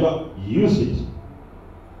because you never used it.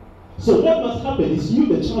 So what must happen is you,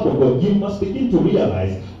 the child of God, you must begin to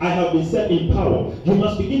realize, I have been set in power. You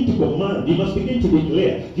must begin to command. You must begin to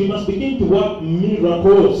declare. You must begin to work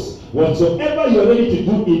miracles. Whatsoever you are ready to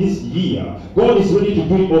do in this year, God is ready to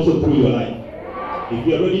do it also through your life. If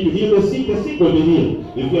you are ready to heal the sick will be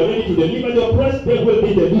healed. If you are ready to deliver the oppressed, they will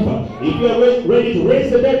be delivered. If you are ready to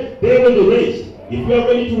raise the dead, they will be raised. If you are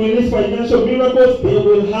ready to release financial miracles, they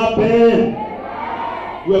will happen.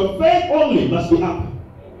 Your faith only must be up.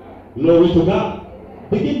 Glory to God.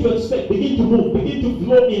 Begin to expect, begin to move, begin to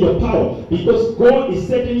flow in the power, because God is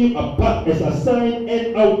setting you apart as a sign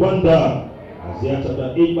and a wonder. Isaiah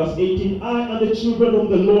chapter 8 verse 18, I and the children whom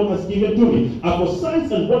the Lord has given to me are for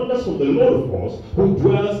signs and wonders from the Lord of hosts who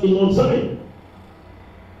dwells in Mount Zion.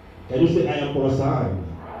 Can you say, I am for a sign?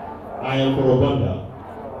 I am for a wonder.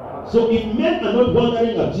 So if men are not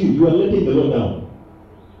wondering at you, you are letting the Lord down.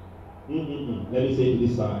 Let me say it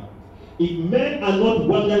this side. If men are not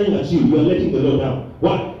wondering at you, you are letting the Lord down.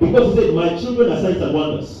 Why? Because he said, my children are signs and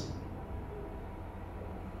wonders.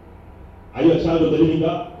 Are you a child of the living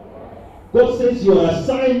God? God says you are a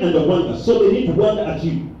sign and a wonder. So they need to wonder at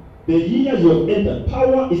you. The year you have entered,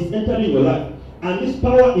 power is entering your life. And this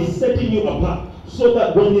power is setting you apart. So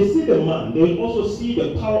that when they see the man, they will also see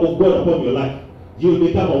the power of God upon your life. You will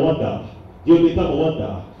become a wonder. You will become a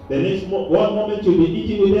wonder. The next one moment you'll be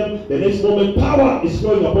eating with them. The next moment power is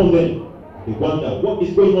flowing upon them. They wonder what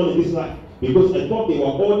is going on in this life. Because I thought they were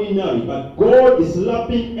ordinary. But God is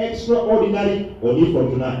slapping extraordinary on you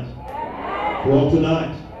from tonight. From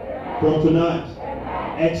tonight. From tonight.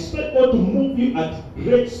 Expect God to move you at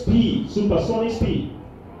great speed. Supersonic speed.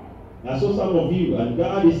 I saw some of you. And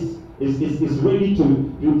God is ready to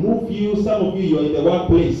remove you. Some of you are in the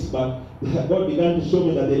workplace. But God began to show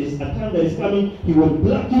me that there is a time that is coming. He will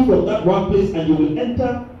pluck you from that workplace and you will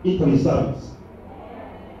enter into his service.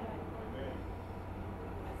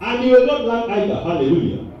 And you will not lack either.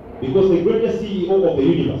 Hallelujah. Because the greatest CEO of the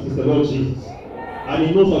universe is the Lord Jesus. And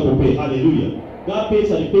he knows how to pay. Hallelujah. God pays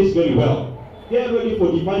and he pays very well. Get ready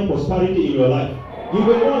for divine prosperity in your life. You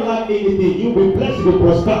will not lack anything. You will be blessed, you will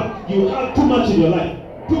prosper. You have too much in your life.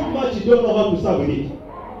 Too much, you don't know how to serve with it.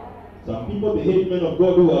 Some people behave men of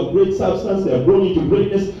God who have great substance, they are grown into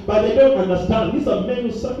greatness, but they don't understand. These are men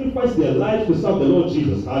who sacrifice their lives to serve the Lord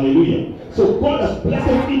Jesus. Hallelujah. So God has blessed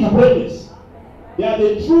them into greatness. They are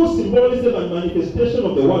the true symbolism and manifestation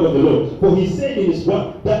of the word of the Lord. For he said in his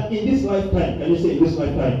word that in this lifetime, can you say in this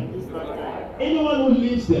lifetime? Anyone who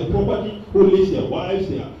leaves their property, who leaves their wives,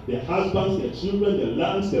 their husbands, their children, their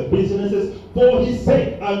lands, their businesses, for his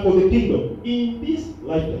sake and for the kingdom, in this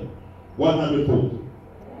lifetime, 100-fold.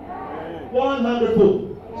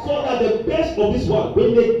 100-fold. So that the best of this world,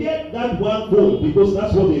 when they get that 1-fold, because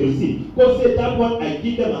that's what they receive, God said that one I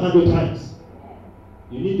give them 100 times.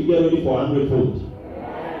 You need to get ready for 100-fold.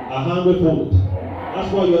 100-fold.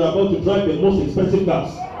 That's why you are about to drive the most expensive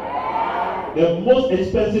cars. The most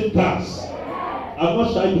expensive cars. I'm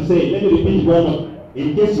not shy to say it. Let me repeat it one more.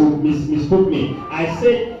 In case you mistook me. I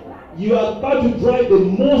said you are about to drive the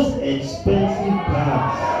most expensive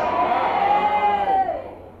cars.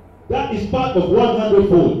 That is part of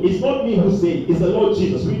 100-fold. It's not me who said it. It's the Lord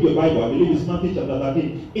Jesus. Read your Bible. I believe it's Matthew chapter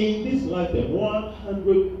 13. In this lifetime,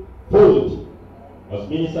 100-fold. I was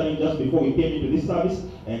ministering just before we came into this service,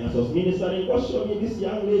 and as I was ministering, God showed me this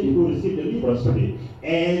young lady who received deliverance today.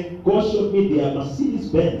 And God showed me their Mercedes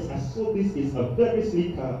Benz. I saw this is a very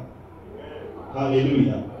sleek car.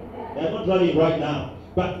 Hallelujah. They're not driving right now.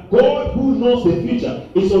 But God, who knows the future,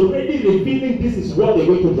 is already revealing this is what they're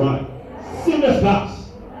going to drive. Serious cars.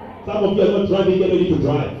 Some of you are not driving, get ready to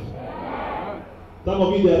drive. Some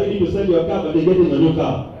of you, they are ready to sell your car, but they're getting a new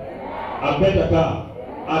car. A better car.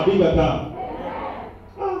 A bigger car.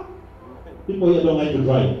 People here don't like to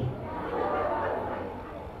drive.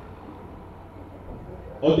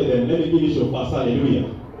 Okay then, let me give you shofars.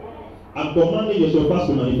 Hallelujah. I'm commanding your shofars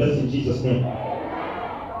to manifest in Jesus' name.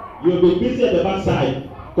 You'll be busy at the backside,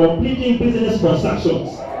 completing business transactions.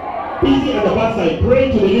 Busy at the backside,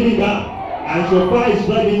 praying to the living God. And shofar is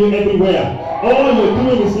driving you everywhere. All you're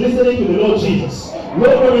doing is listening to the Lord Jesus.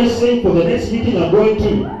 Lord, is saying for the next meeting I'm going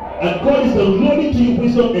to. And God is downloading to you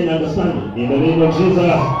wisdom and understanding. In the name of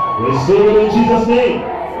Jesus. Receive it in Jesus' name.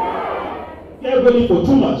 Get ready for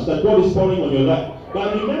too much that God is pouring on your life.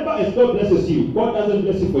 But remember, as God blesses you, God doesn't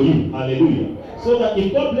bless it for you. Hallelujah. So that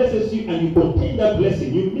if God blesses you and you contain that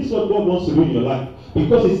blessing, you miss what God wants to do in your life.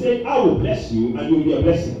 Because He said, I will bless you and you will be a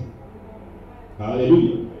blessing.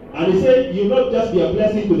 Hallelujah. And He said, you will not just be a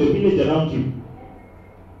blessing to the village around you.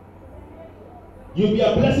 You'll be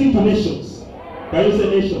a blessing to nations. Can you say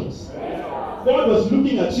nations? God was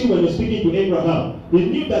looking at you when He was speaking to Abraham. He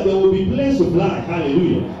knew that there will be planes to fly.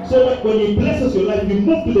 Hallelujah. So that when He blesses your life, you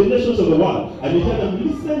move to the nations of the world. And you tell them,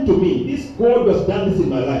 listen to me. This God has done this in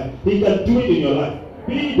my life. He can do it in your life.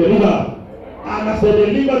 Be delivered. And as they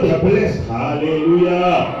deliver, they are blessed. Hallelujah.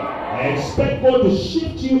 I expect God to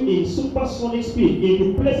shift you in supersonic speed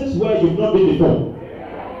into places where you've not been before.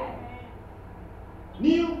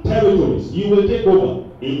 New territories you will take over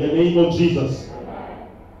in the name of Jesus.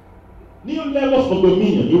 New levels of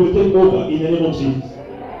dominion you will take over in the name of Jesus.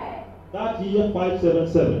 That year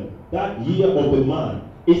 577, that year of the man,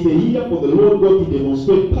 is the year for the Lord God to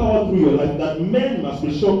demonstrate power through your life that men must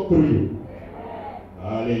be shocked through you.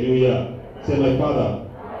 Hallelujah. Say, my Father,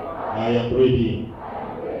 I am ready.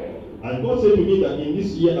 And God said to me that in this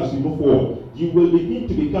year as we move forward, you will begin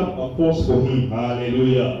to become a force for Him.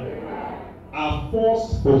 Hallelujah. A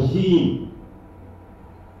force for Him.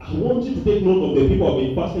 I want you to take note of the people who have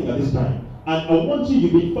been fasting at this time. And I want you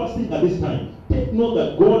to be fasting at this time. Take note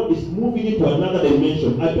that God is moving into another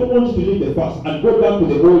dimension. I don't want you to leave the fast and go back to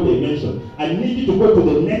the old dimension. I need you to go to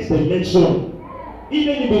the next dimension.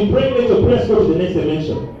 Even if you've been praying, let your prayers go to the next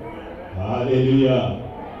dimension. Hallelujah.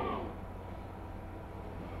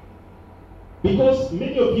 Because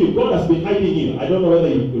many of you, God has been hiding you. I don't know whether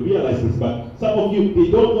you realize this, but some of you,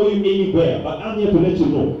 they don't know you anywhere. But I'm here to let you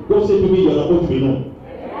know. God said to me, you're about to be known.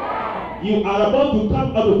 You are about to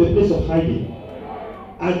come out of the place of hiding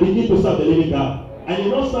and begin to serve the living God. And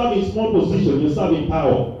you don't serve in small position, you serve in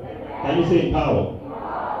power. Can you say in power?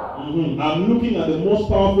 I'm looking at the most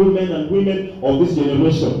powerful men and women of this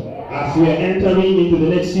generation as we are entering into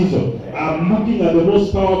the next season. I'm looking at the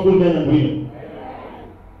most powerful men and women.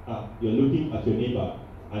 You're looking at your neighbor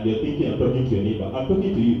and you're thinking I'm talking to your neighbor. I'm talking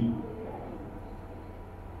to you.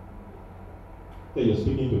 Say you're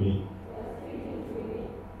speaking to me.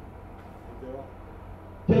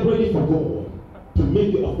 Get ready for God to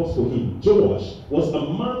make you a force for Him. Joash was a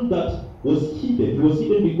man that was hidden. He was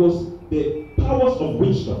hidden because the powers of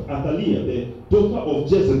witchcraft, Athaliah, the daughter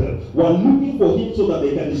of Jezebel, were looking for him so that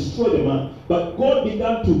they can destroy the man. But God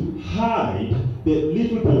began to hide the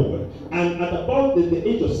little boy. And at about the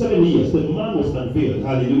age of 7 years, the man was unveiled.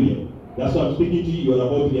 Hallelujah. That's why I'm speaking to you. You're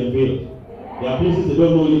about to be unveiled. There are places they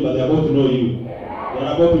don't know you, but they're about to know you.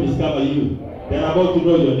 They're about to discover you. They're about to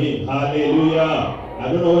know your name. Hallelujah.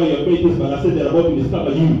 I don't know where your faith is, but I said they're about to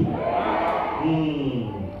discover you.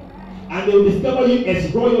 And they will discover you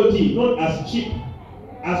as royalty, not as cheap.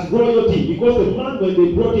 As royalty. Because the man, when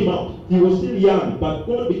they brought him out, he was still young, but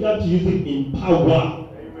God began to use him in power.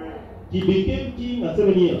 Amen. He became king at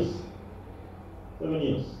 7 years. 7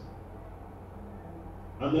 years.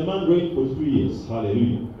 And the man reigned for 3 years.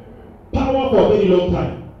 Hallelujah. Power for a very long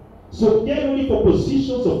time. So get ready for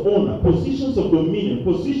positions of honor, positions of dominion,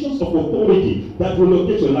 positions of authority that will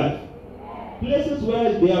locate your life. Places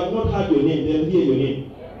where they have not heard your name, they'll hear your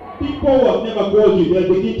name. People who have never called you,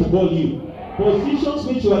 they'll begin to call you. Positions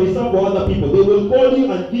which you are reserved for other people, they will call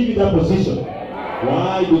you and give you that position.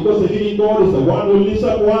 Why? Because the living God is the one who lifts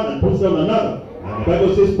up one and puts down another. And the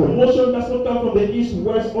Bible says promotion does not come from the east,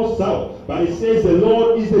 west, or south, but it says the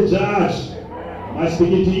Lord is the judge. Am I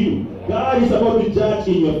speaking to you? God is about to judge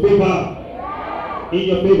in your favor. In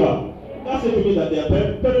your favor. God said to me that there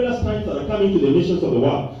are perilous times that are coming to the nations of the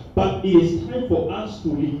world. But it is time for us to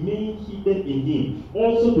remain hidden in him.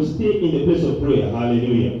 Also to stay in the place of prayer.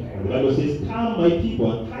 Hallelujah. And the Bible says, come my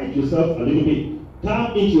people and hide yourself a little bit.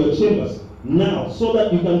 Come into your chambers now, so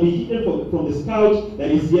that you can be hidden from the scourge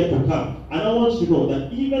that is yet to come. And I want you to know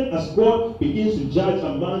that even as God begins to judge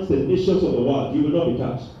amongst the nations of the world, you will not be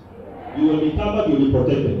touched. You will be covered, you will be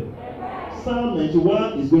protected. Psalm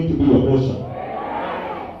 91 is going to be your portion.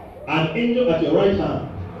 An angel at your right hand,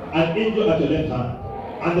 an angel at your left hand.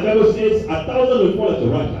 And the Bible says 1,000 will fall at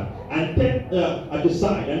your right hand, and 10 at your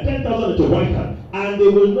side, and 10,000 at your right hand, and they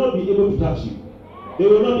will not be able to touch you. They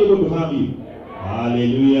will not be able to harm you.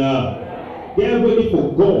 Hallelujah. They are waiting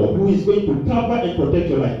for God, who is going to cover and protect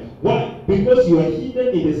your life. Why? Because you are hidden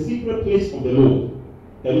in the secret place of the Lord.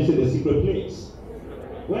 Can you say the secret place?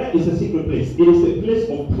 Where is the secret place? It is a place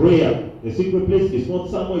of prayer. The secret place is not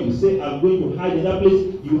somewhere you say, I'm going to hide in that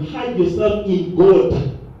place. You hide yourself in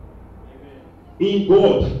God. In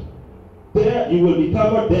God. There you will be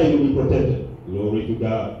covered, there you will be protected. Glory to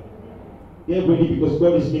God. Get ready, because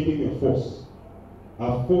God is making you a force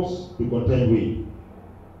to contend with.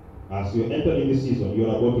 As you enter in this season, you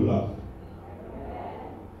are about to laugh.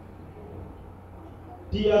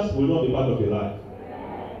 Tears will not be part of your life.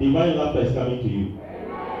 Divine laughter is coming to you.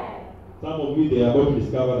 Some of you, they are about to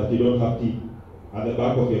discover that you don't have teeth at the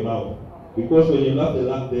back of your mouth. Because when you laugh the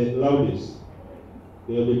loudest,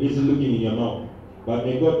 they will be busy looking in your mouth. But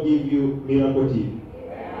may God give you miracle teeth.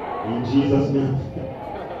 In Jesus' name.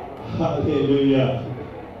 Hallelujah.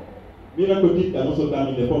 Miracle teeth can also come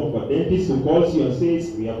in the form of a dentist who calls you and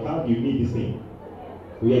says, we have heard you need this thing.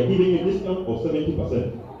 We are giving you a discount of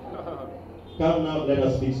 70%. Come now, let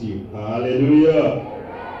us fix you. Hallelujah.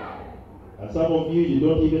 And some of you, you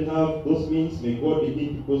don't even have those means. May God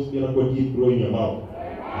begin to cause miracle teeth grow in your mouth.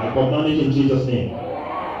 I command it in Jesus' name.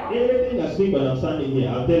 Everything I speak when I'm standing here,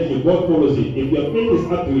 I'm telling you, God follows it. If your faith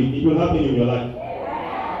is up to it, it will happen in your life.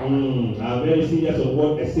 I'm very serious on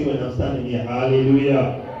what I say when I'm standing here.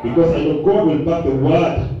 Hallelujah. Because I know God will back the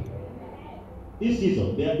word. This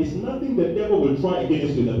season, there is nothing the devil will try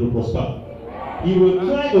against you that will prosper. He will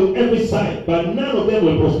try on every side, but none of them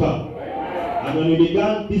will prosper. And when we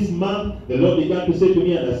began this month, the Lord began to say to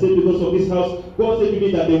me, and I said to those of this house, God said to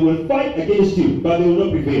me that they will fight against you, but they will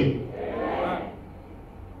not prevail.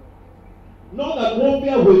 Not that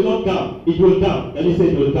warfare will not come, it will come. And he said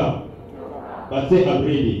it will come. But say, I'm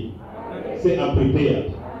ready. Say, I'm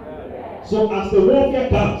prepared. So as the warfare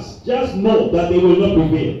comes, just know that they will not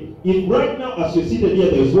prevail. If right now, as you're seated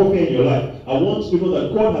here, there is warfare in your life, I want you to know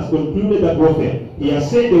that God has concluded that warfare. He has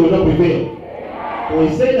said they will not prevail. For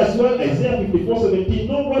he said as well, Isaiah 54:17,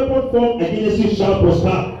 no weapon formed against you shall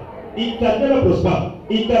prosper. It can never prosper.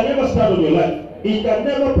 It can never stand on your life. It can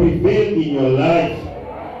never prevail in your life.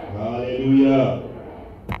 Hallelujah.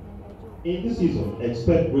 In this season,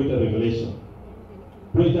 expect greater revelation.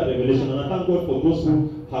 Greater revelation. And I thank God for those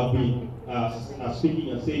who have been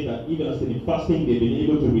speaking and saying that even as they've been fasting, they've been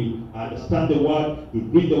able to understand the word, to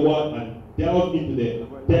read the word, and delve into the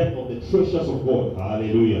depth of the treasures of God.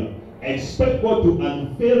 Hallelujah. Expect God to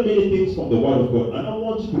unveil many things from the word of God. And I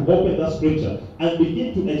want you to open that scripture and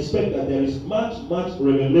begin to expect that there is much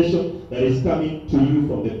revelation that is coming to you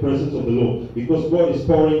from the presence of the Lord. Because God is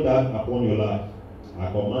pouring that upon your life.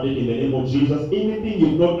 I command it in the name of Jesus. Anything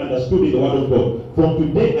you've not understood in the word of God, from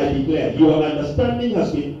today I declare, your understanding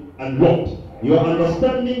has been unlocked. Your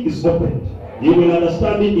understanding is opened. You will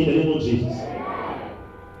understand it in the name of Jesus.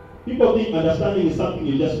 People think understanding is something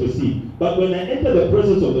you just receive. But when I enter the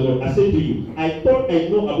presence of the Lord, I say to you, I thought I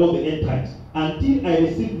know about the end times until I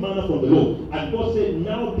received manna from the Lord. And God said,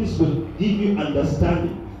 now this will give you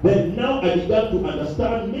understanding. Then now I began to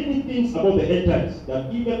understand many things about the end times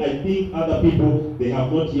that even I think other people, they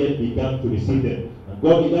have not yet begun to receive them. And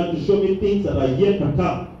God began to show me things that are yet to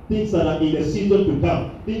come, things that are in the season to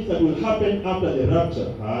come, things that will happen after the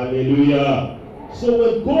rapture. Hallelujah. So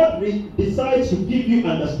when God decides to give you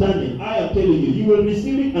understanding, I am telling you, you will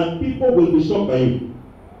receive it and people will be shocked by you.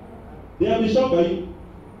 They will be shocked by you.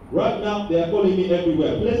 Right now, they are calling me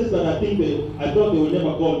everywhere. Places that I thought they would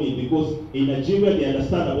never call me, because in Nigeria, they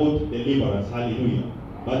understand about deliverance. Hallelujah.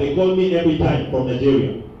 But they call me every time from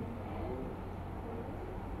Nigeria.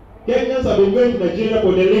 Kenyans have been going to Nigeria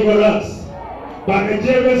for deliverance. But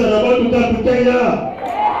Nigerians are about to come to Kenya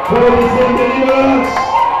for the same deliverance.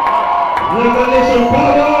 Revelation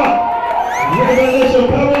power! Revelation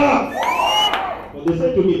power! But they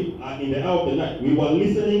said to me, in the hour of the night, we were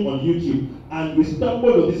listening on YouTube, and we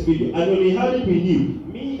stumbled on this video. And when we heard it, we knew,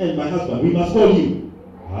 me and my husband, we must call you.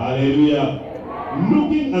 Hallelujah.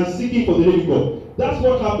 Looking and seeking for the living God. That's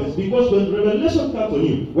what happens, because when revelation comes on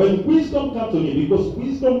you, when wisdom comes on you, because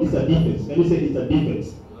wisdom is a defense. Can you say it's a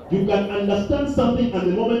defense? You can understand something,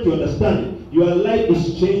 and the moment you understand it, your life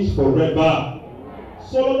is changed forever.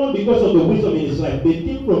 Solomon, because of the wisdom in his life, they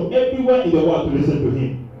came from everywhere in the world to listen to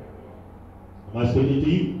him. Am I speaking to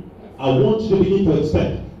you? I want you to begin to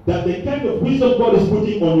expect that the kind of wisdom God is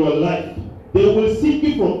putting on your life, they will seek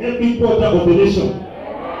you from every quarter of the nation.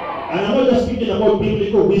 And I'm not just speaking about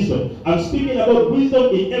biblical wisdom. I'm speaking about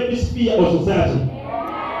wisdom in every sphere of society.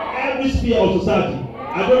 Every sphere of society.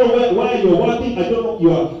 I don't know where you're working. I don't know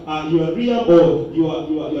your realm or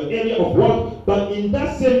your area of work. But in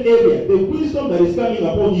that same area, the wisdom that is coming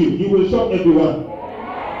upon you, you will shock everyone.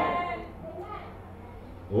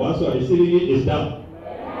 The ones who are receiving it is down.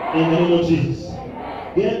 In the name of Jesus.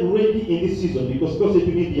 Get ready in this season, because God said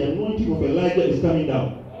to me, the anointing of Elijah is coming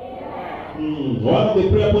down. One of the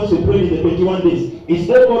prayer points we prayed in the 21 days is,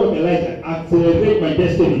 oh God of Elijah, accelerate my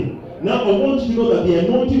destiny. Now I want you to know that the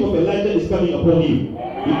anointing of Elijah is coming upon you,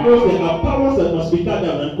 because there are powers that must be cut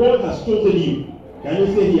down, and God has chosen you. Can you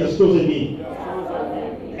say, He has chosen me?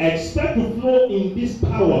 Expect to flow in this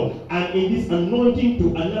power and in this anointing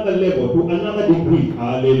to another level, to another degree.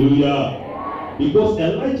 Hallelujah. Because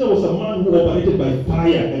Elijah was a man who operated by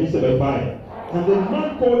fire. Can you say by fire? And the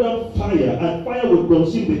man called out fire, and fire would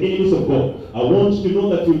consume the enemies of God. I want you to know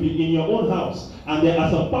that you'll be in your own house, and there are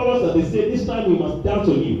some powers that they say, this time we must dance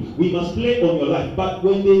on you, we must play on your life. But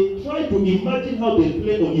when they try to imagine how they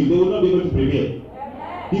play on you, they will not be able to prevail.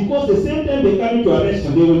 Because the same time they come to arrest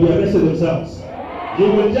you, they will be arrested themselves. You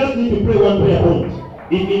will just need to pray one prayer point.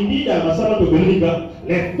 If indeed I am a servant of the living God,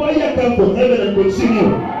 let fire come from heaven and consume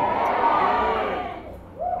you.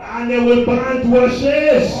 And they will burn to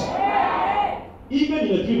ashes. Even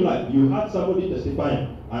in a dream life, you had somebody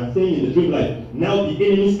testifying and saying in the dream life, now the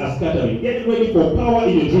enemies are scattering. Get ready for power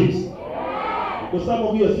in your dreams. Because some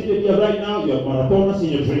of you are seated here right now, you are marathoners in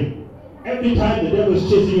your dream. Every time the devil is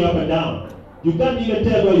chasing you up and down, you can't even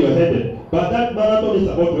tell where you're headed. But that marathon is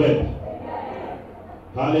about to end.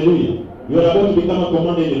 Hallelujah. You are about to become a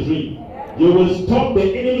commander in your dream. You will stop the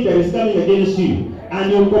enemy that is coming against you,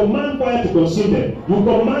 and you command fire to consume them. You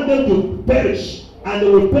command them to perish, and they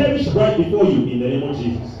will perish right before you in the name of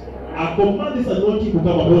Jesus. I command this anointing to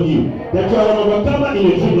come upon you, that you are an overcomer in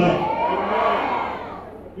your dream life.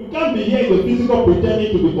 You can't be here in the physical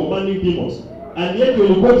pretending to be commanding demons, and yet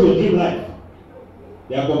when you go to your dream life,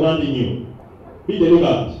 they are commanding you. Be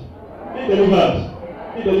delivered. Be delivered.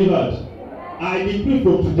 Be delivered. I decree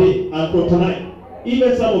from today and from tonight,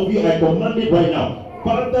 even some of you, I command it right now.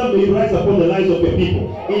 Father, may rise upon the lives of your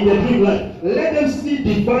people in the dream life. Let them see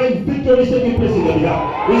divine victory taking place in their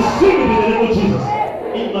behalf. Receive it in the name of Jesus.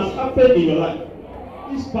 It must happen in your life.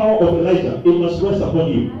 This power of Elijah, it must rest upon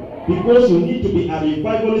you, because you need to be a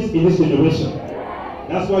revivalist in this generation.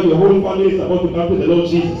 That's why your whole family is about to come to the Lord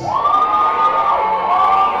Jesus.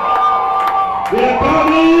 They are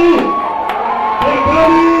coming! They are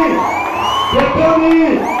coming! They are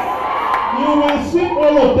coming! You will sweep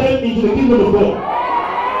all of them into the kingdom of God.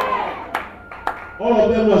 All of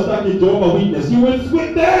them who are stuck in Jehovah's Witness, you will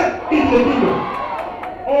sweep them into the kingdom.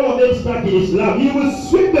 All of them stuck in Islam, you will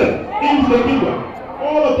sweep them into the kingdom.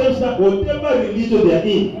 All of them stuck, whatever religion they are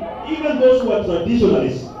in, even those who are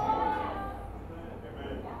traditionalists,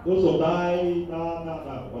 those who die,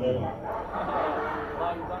 whatever.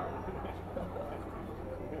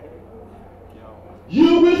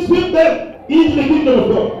 You will sweep them into the kingdom of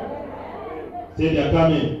God. Say they are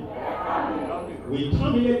coming. We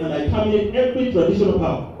terminate, and I terminate every traditional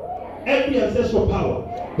power, every ancestral power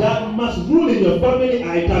that must rule in your family.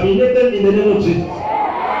 I terminate them in the name of Jesus.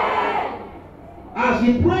 As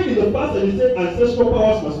you prayed in the past and you said ancestral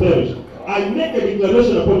powers must perish, I make a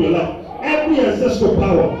declaration upon your life. Every ancestral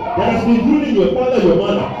power that has been ruling your father, your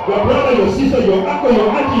mother, your brother, your sister, your uncle, your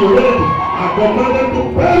auntie, your relative, I command them to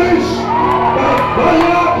perish by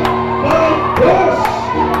fire, by force,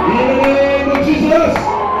 in the name of Jesus.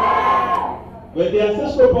 When the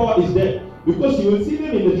ancestral power is there, because you will see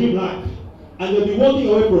them in the dream life, and they'll be walking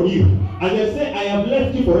away from you, and they'll say, I have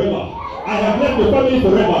left you forever. I have left your family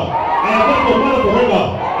forever. I have left your mother forever.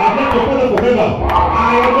 I have left your father forever.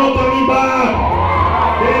 I am not coming back.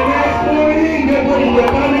 The next morning, get ready, they're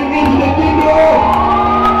coming into the kingdom.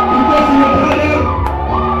 Because you will tell them,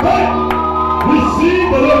 hey, receive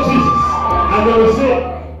the Lord Jesus. And they will say,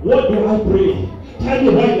 what do I pray? Tell me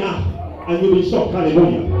right now. And you'll be shocked.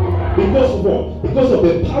 Hallelujah. Because of what? Because of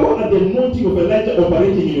the power and the anointing of Elijah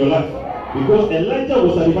operating in your life. Because Elijah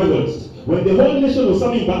was a revivalist. When the whole nation was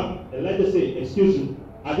coming back, Elijah said, excuse me,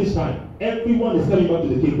 at this time, everyone is coming back to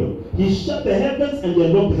the kingdom. He shut the heavens and he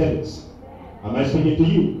unlocked the heavens. Am I speaking to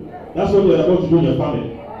you? That's what you're about to do in your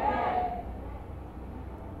family.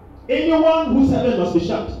 Anyone whose heaven must be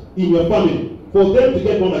shut in your family, for them to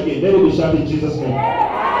get born again. Let it be shouted in Jesus' name.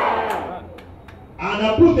 And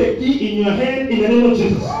I put the key in your hand in the name of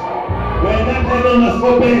Jesus. When that heaven has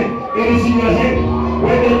opened, it is in your hand.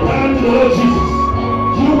 When they turn to the Lord Jesus,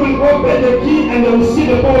 you will open the key and they will see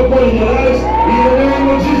the power of God in your lives in the name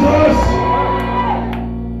of Jesus.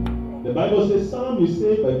 The Bible says, some you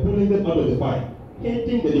save by pulling them out of the fire,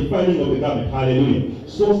 hating the defiling of the garment. Hallelujah.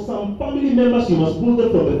 So some family members, you must pull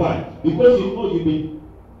them from the fire because you know you've been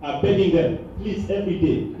begging them, please, every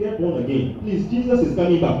day, get born again. Please, Jesus is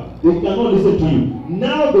coming back. They cannot listen to you.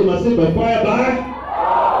 Now they must say by fire, by.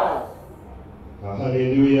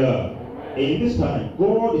 Hallelujah. In this time,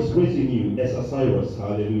 God is raising you as a Cyrus.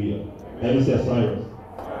 Hallelujah. Let me say a Cyrus.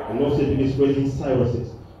 The Lord said he is raising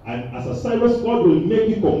Cyruses. And as a Cyrus, God will make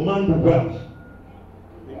you command wealth.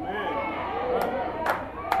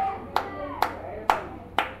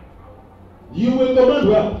 You will command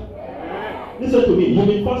wealth. Listen to me. You've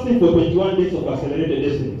been fasting for 21 days of accelerated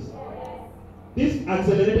destinies. This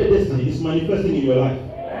accelerated destiny is manifesting in your life.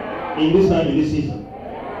 In this time, in this season.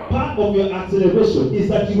 Part of your acceleration is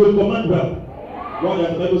that you will command wealth. What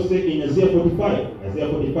does the Bible say in Isaiah 45? Isaiah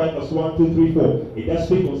 45 verse 1, 2, 3, 4. It does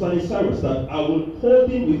speak concerning Cyrus that I will hold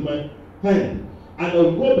him with my hand and I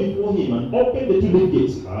will go before him and open the two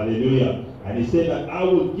gates. Hallelujah. And he said that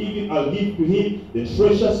I'll give to him the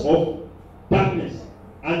treasures of darkness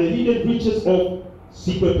and the hidden riches of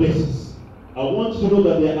secret places. I want you to know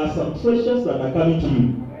that there are some treasures that are coming to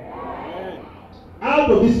you.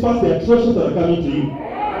 Out of this fast, there are treasures that are coming to you.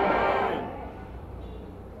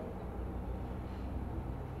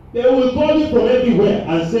 They will call you from everywhere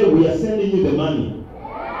and say, we are sending you the money.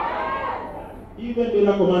 Even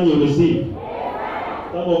miracle money you receive.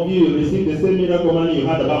 Some of you receive the same miracle money you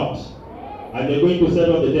heard about. And they're going to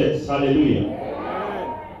settle the debts. Hallelujah.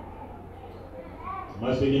 Am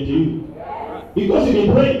I speaking to you? Because you've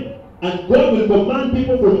been praying. And God will command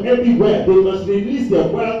people from everywhere. They must release their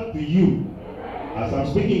wealth to you. As I'm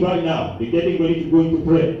speaking right now, they're getting ready to go into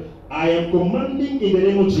prayer. I am commanding in the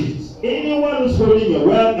name of Jesus. Anyone who's holding your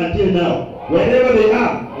wealth until now, wherever they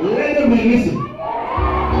are, let them release it.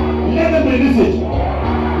 Let them release it.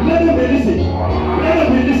 Let them release it. Let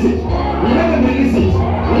them release it. Let them release it.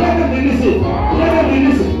 Let them release it. Let them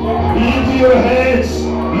release it. Into your hands.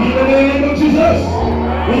 In the name of Jesus.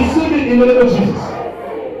 Receive it in the name of Jesus.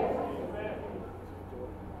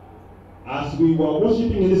 As we were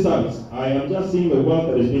worshiping in this service, I am just seeing the wealth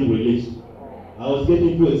that is being released. I was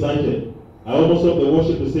getting too excited. I almost want the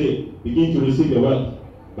worship to say, begin to receive your wealth.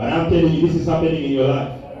 But I'm telling you, this is happening in your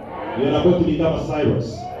life. You are about to become a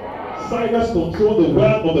Cyrus. Cyrus controlled the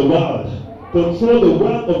wealth of the world, controlled the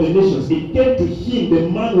wealth of the nations. It came to him, the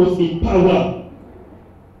man was in power.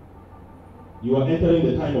 You are entering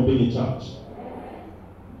the time of being in charge.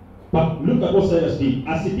 But look at what Cyrus did.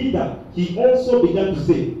 As he did that, he also began to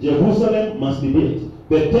say, Jerusalem must be built.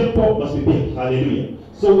 The temple must be built. Hallelujah.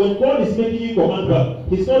 So when God is making you command wealth,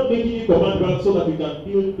 he's not making you command wealth so that you can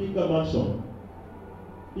build bigger mansion.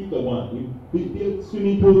 Bigger one. We build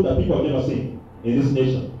swimming pools that people have never seen in this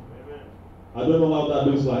nation. I don't know how that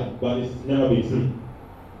looks like, but it's never been seen.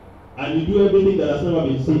 And you do everything that has never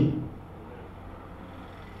been seen.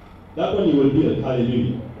 That one you will build,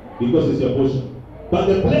 hallelujah, because it's your portion. But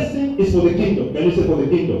the blessing is for the kingdom. Can you say for the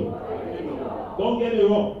kingdom? Don't get me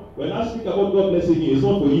wrong. When I speak about God blessing you, it's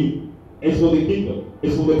not for you. It's for the kingdom.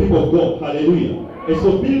 It's for the people of God. Hallelujah. It's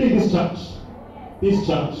for building this church. This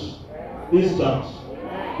church. This church.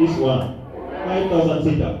 This one. 5,000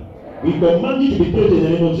 seater. We command you to be built in the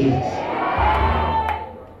name of Jesus.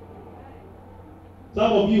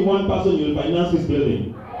 Some of you, one person, you will finance this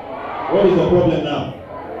building. What is the problem now?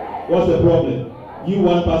 What's the problem? You,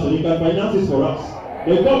 one person, you can finance this for us.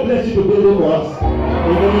 May God bless you to build it for us.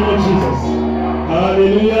 In the name of Jesus.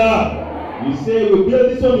 Hallelujah. You say, we build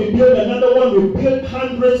this one, we build another one, we build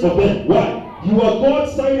hundreds of them. Why? You are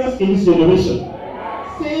God's Cyrus in this generation.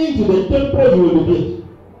 Saying to the temple you will be built.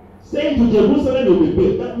 Saying to Jerusalem you will be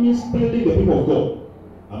built. That means building the people of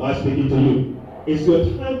God. Am I speaking to you? It's your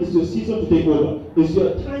time, it's your season to take over. It's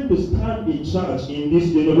your time to stand in charge in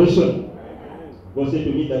this generation. God said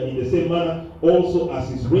to me that in the same manner, also as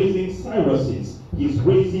he's raising Cyruses, he's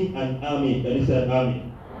raising an army. That is an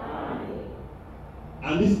army.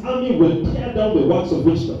 And this army will tear down the works of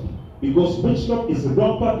witchcraft. Because witchcraft is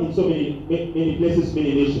rampant in so many places,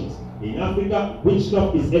 many nations. In Africa,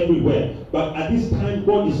 witchcraft is everywhere. But at this time,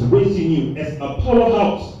 God is raising you as a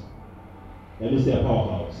powerhouse. Let me say a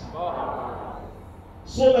powerhouse.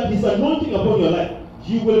 So that his anointing upon your life,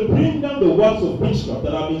 you will bring down the works of witchcraft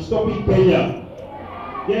that have been stopping Kenya.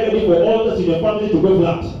 Get ready for altars in your family to go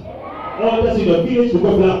flat. Altars in your village to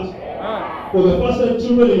go flat. For the first time,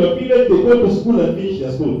 children in your village, they go to school and finish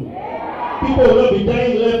their school. People will not be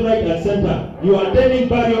dying left, right, and center. You are attending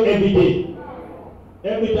burial every day.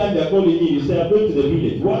 Every time they are calling you, you say, I'm going to the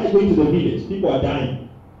village. Why are you going to the village? People are dying.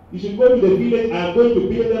 You should go to the village. I am going to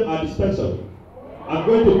build them a dispensary. I'm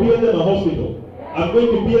going to build them a hospital. I'm going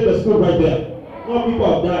to build a school right there. More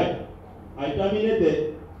people have died. I terminate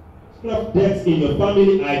the scrap deaths in your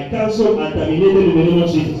family. I cancel and terminate them in the name of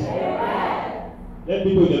Jesus. Let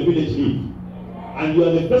people in the village live. And you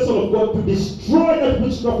are the vessel of God to destroy that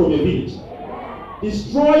witchcraft from your village.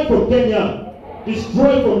 Destroy from Kenya.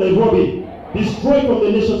 Destroy from Nairobi. Destroy from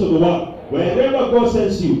the nations of the world. Wherever God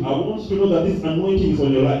sends you, I want you to know that this anointing is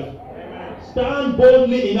on your life. Stand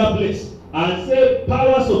boldly in that place and say,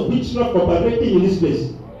 powers of witchcraft operating in this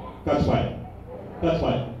place, catch fire. Catch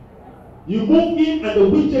fire. You move in and the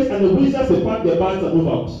witches and the wizards, they pack their bags and move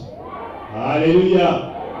out.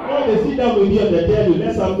 Hallelujah. Now they sit down with you and they tell you,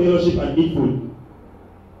 let's have fellowship and eat food.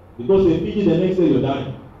 Because they feed you the next day you're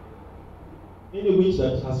dying. Any witch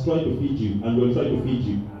that has tried to feed you and will try to feed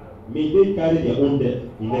you, may they carry their own death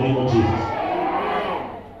in the name of Jesus.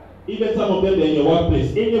 Even some of them are in your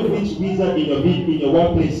workplace. Any witch wizard in your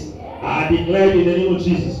workplace are declared in the name of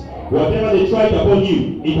Jesus. Whatever they tried upon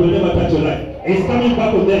you, it will never touch your life. It's coming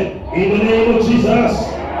back on them in the name of Jesus.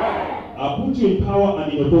 I put you in power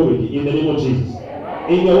and in authority in the name of Jesus.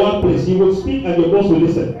 In your workplace, you will speak and your boss will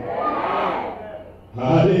listen.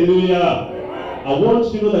 Hallelujah. I want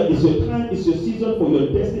you to know that it's your time, it's your season for your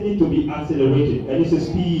destiny to be accelerated. And it's a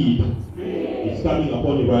speed. It's coming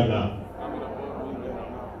upon you right now.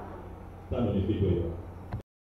 Stand on your feet where you are.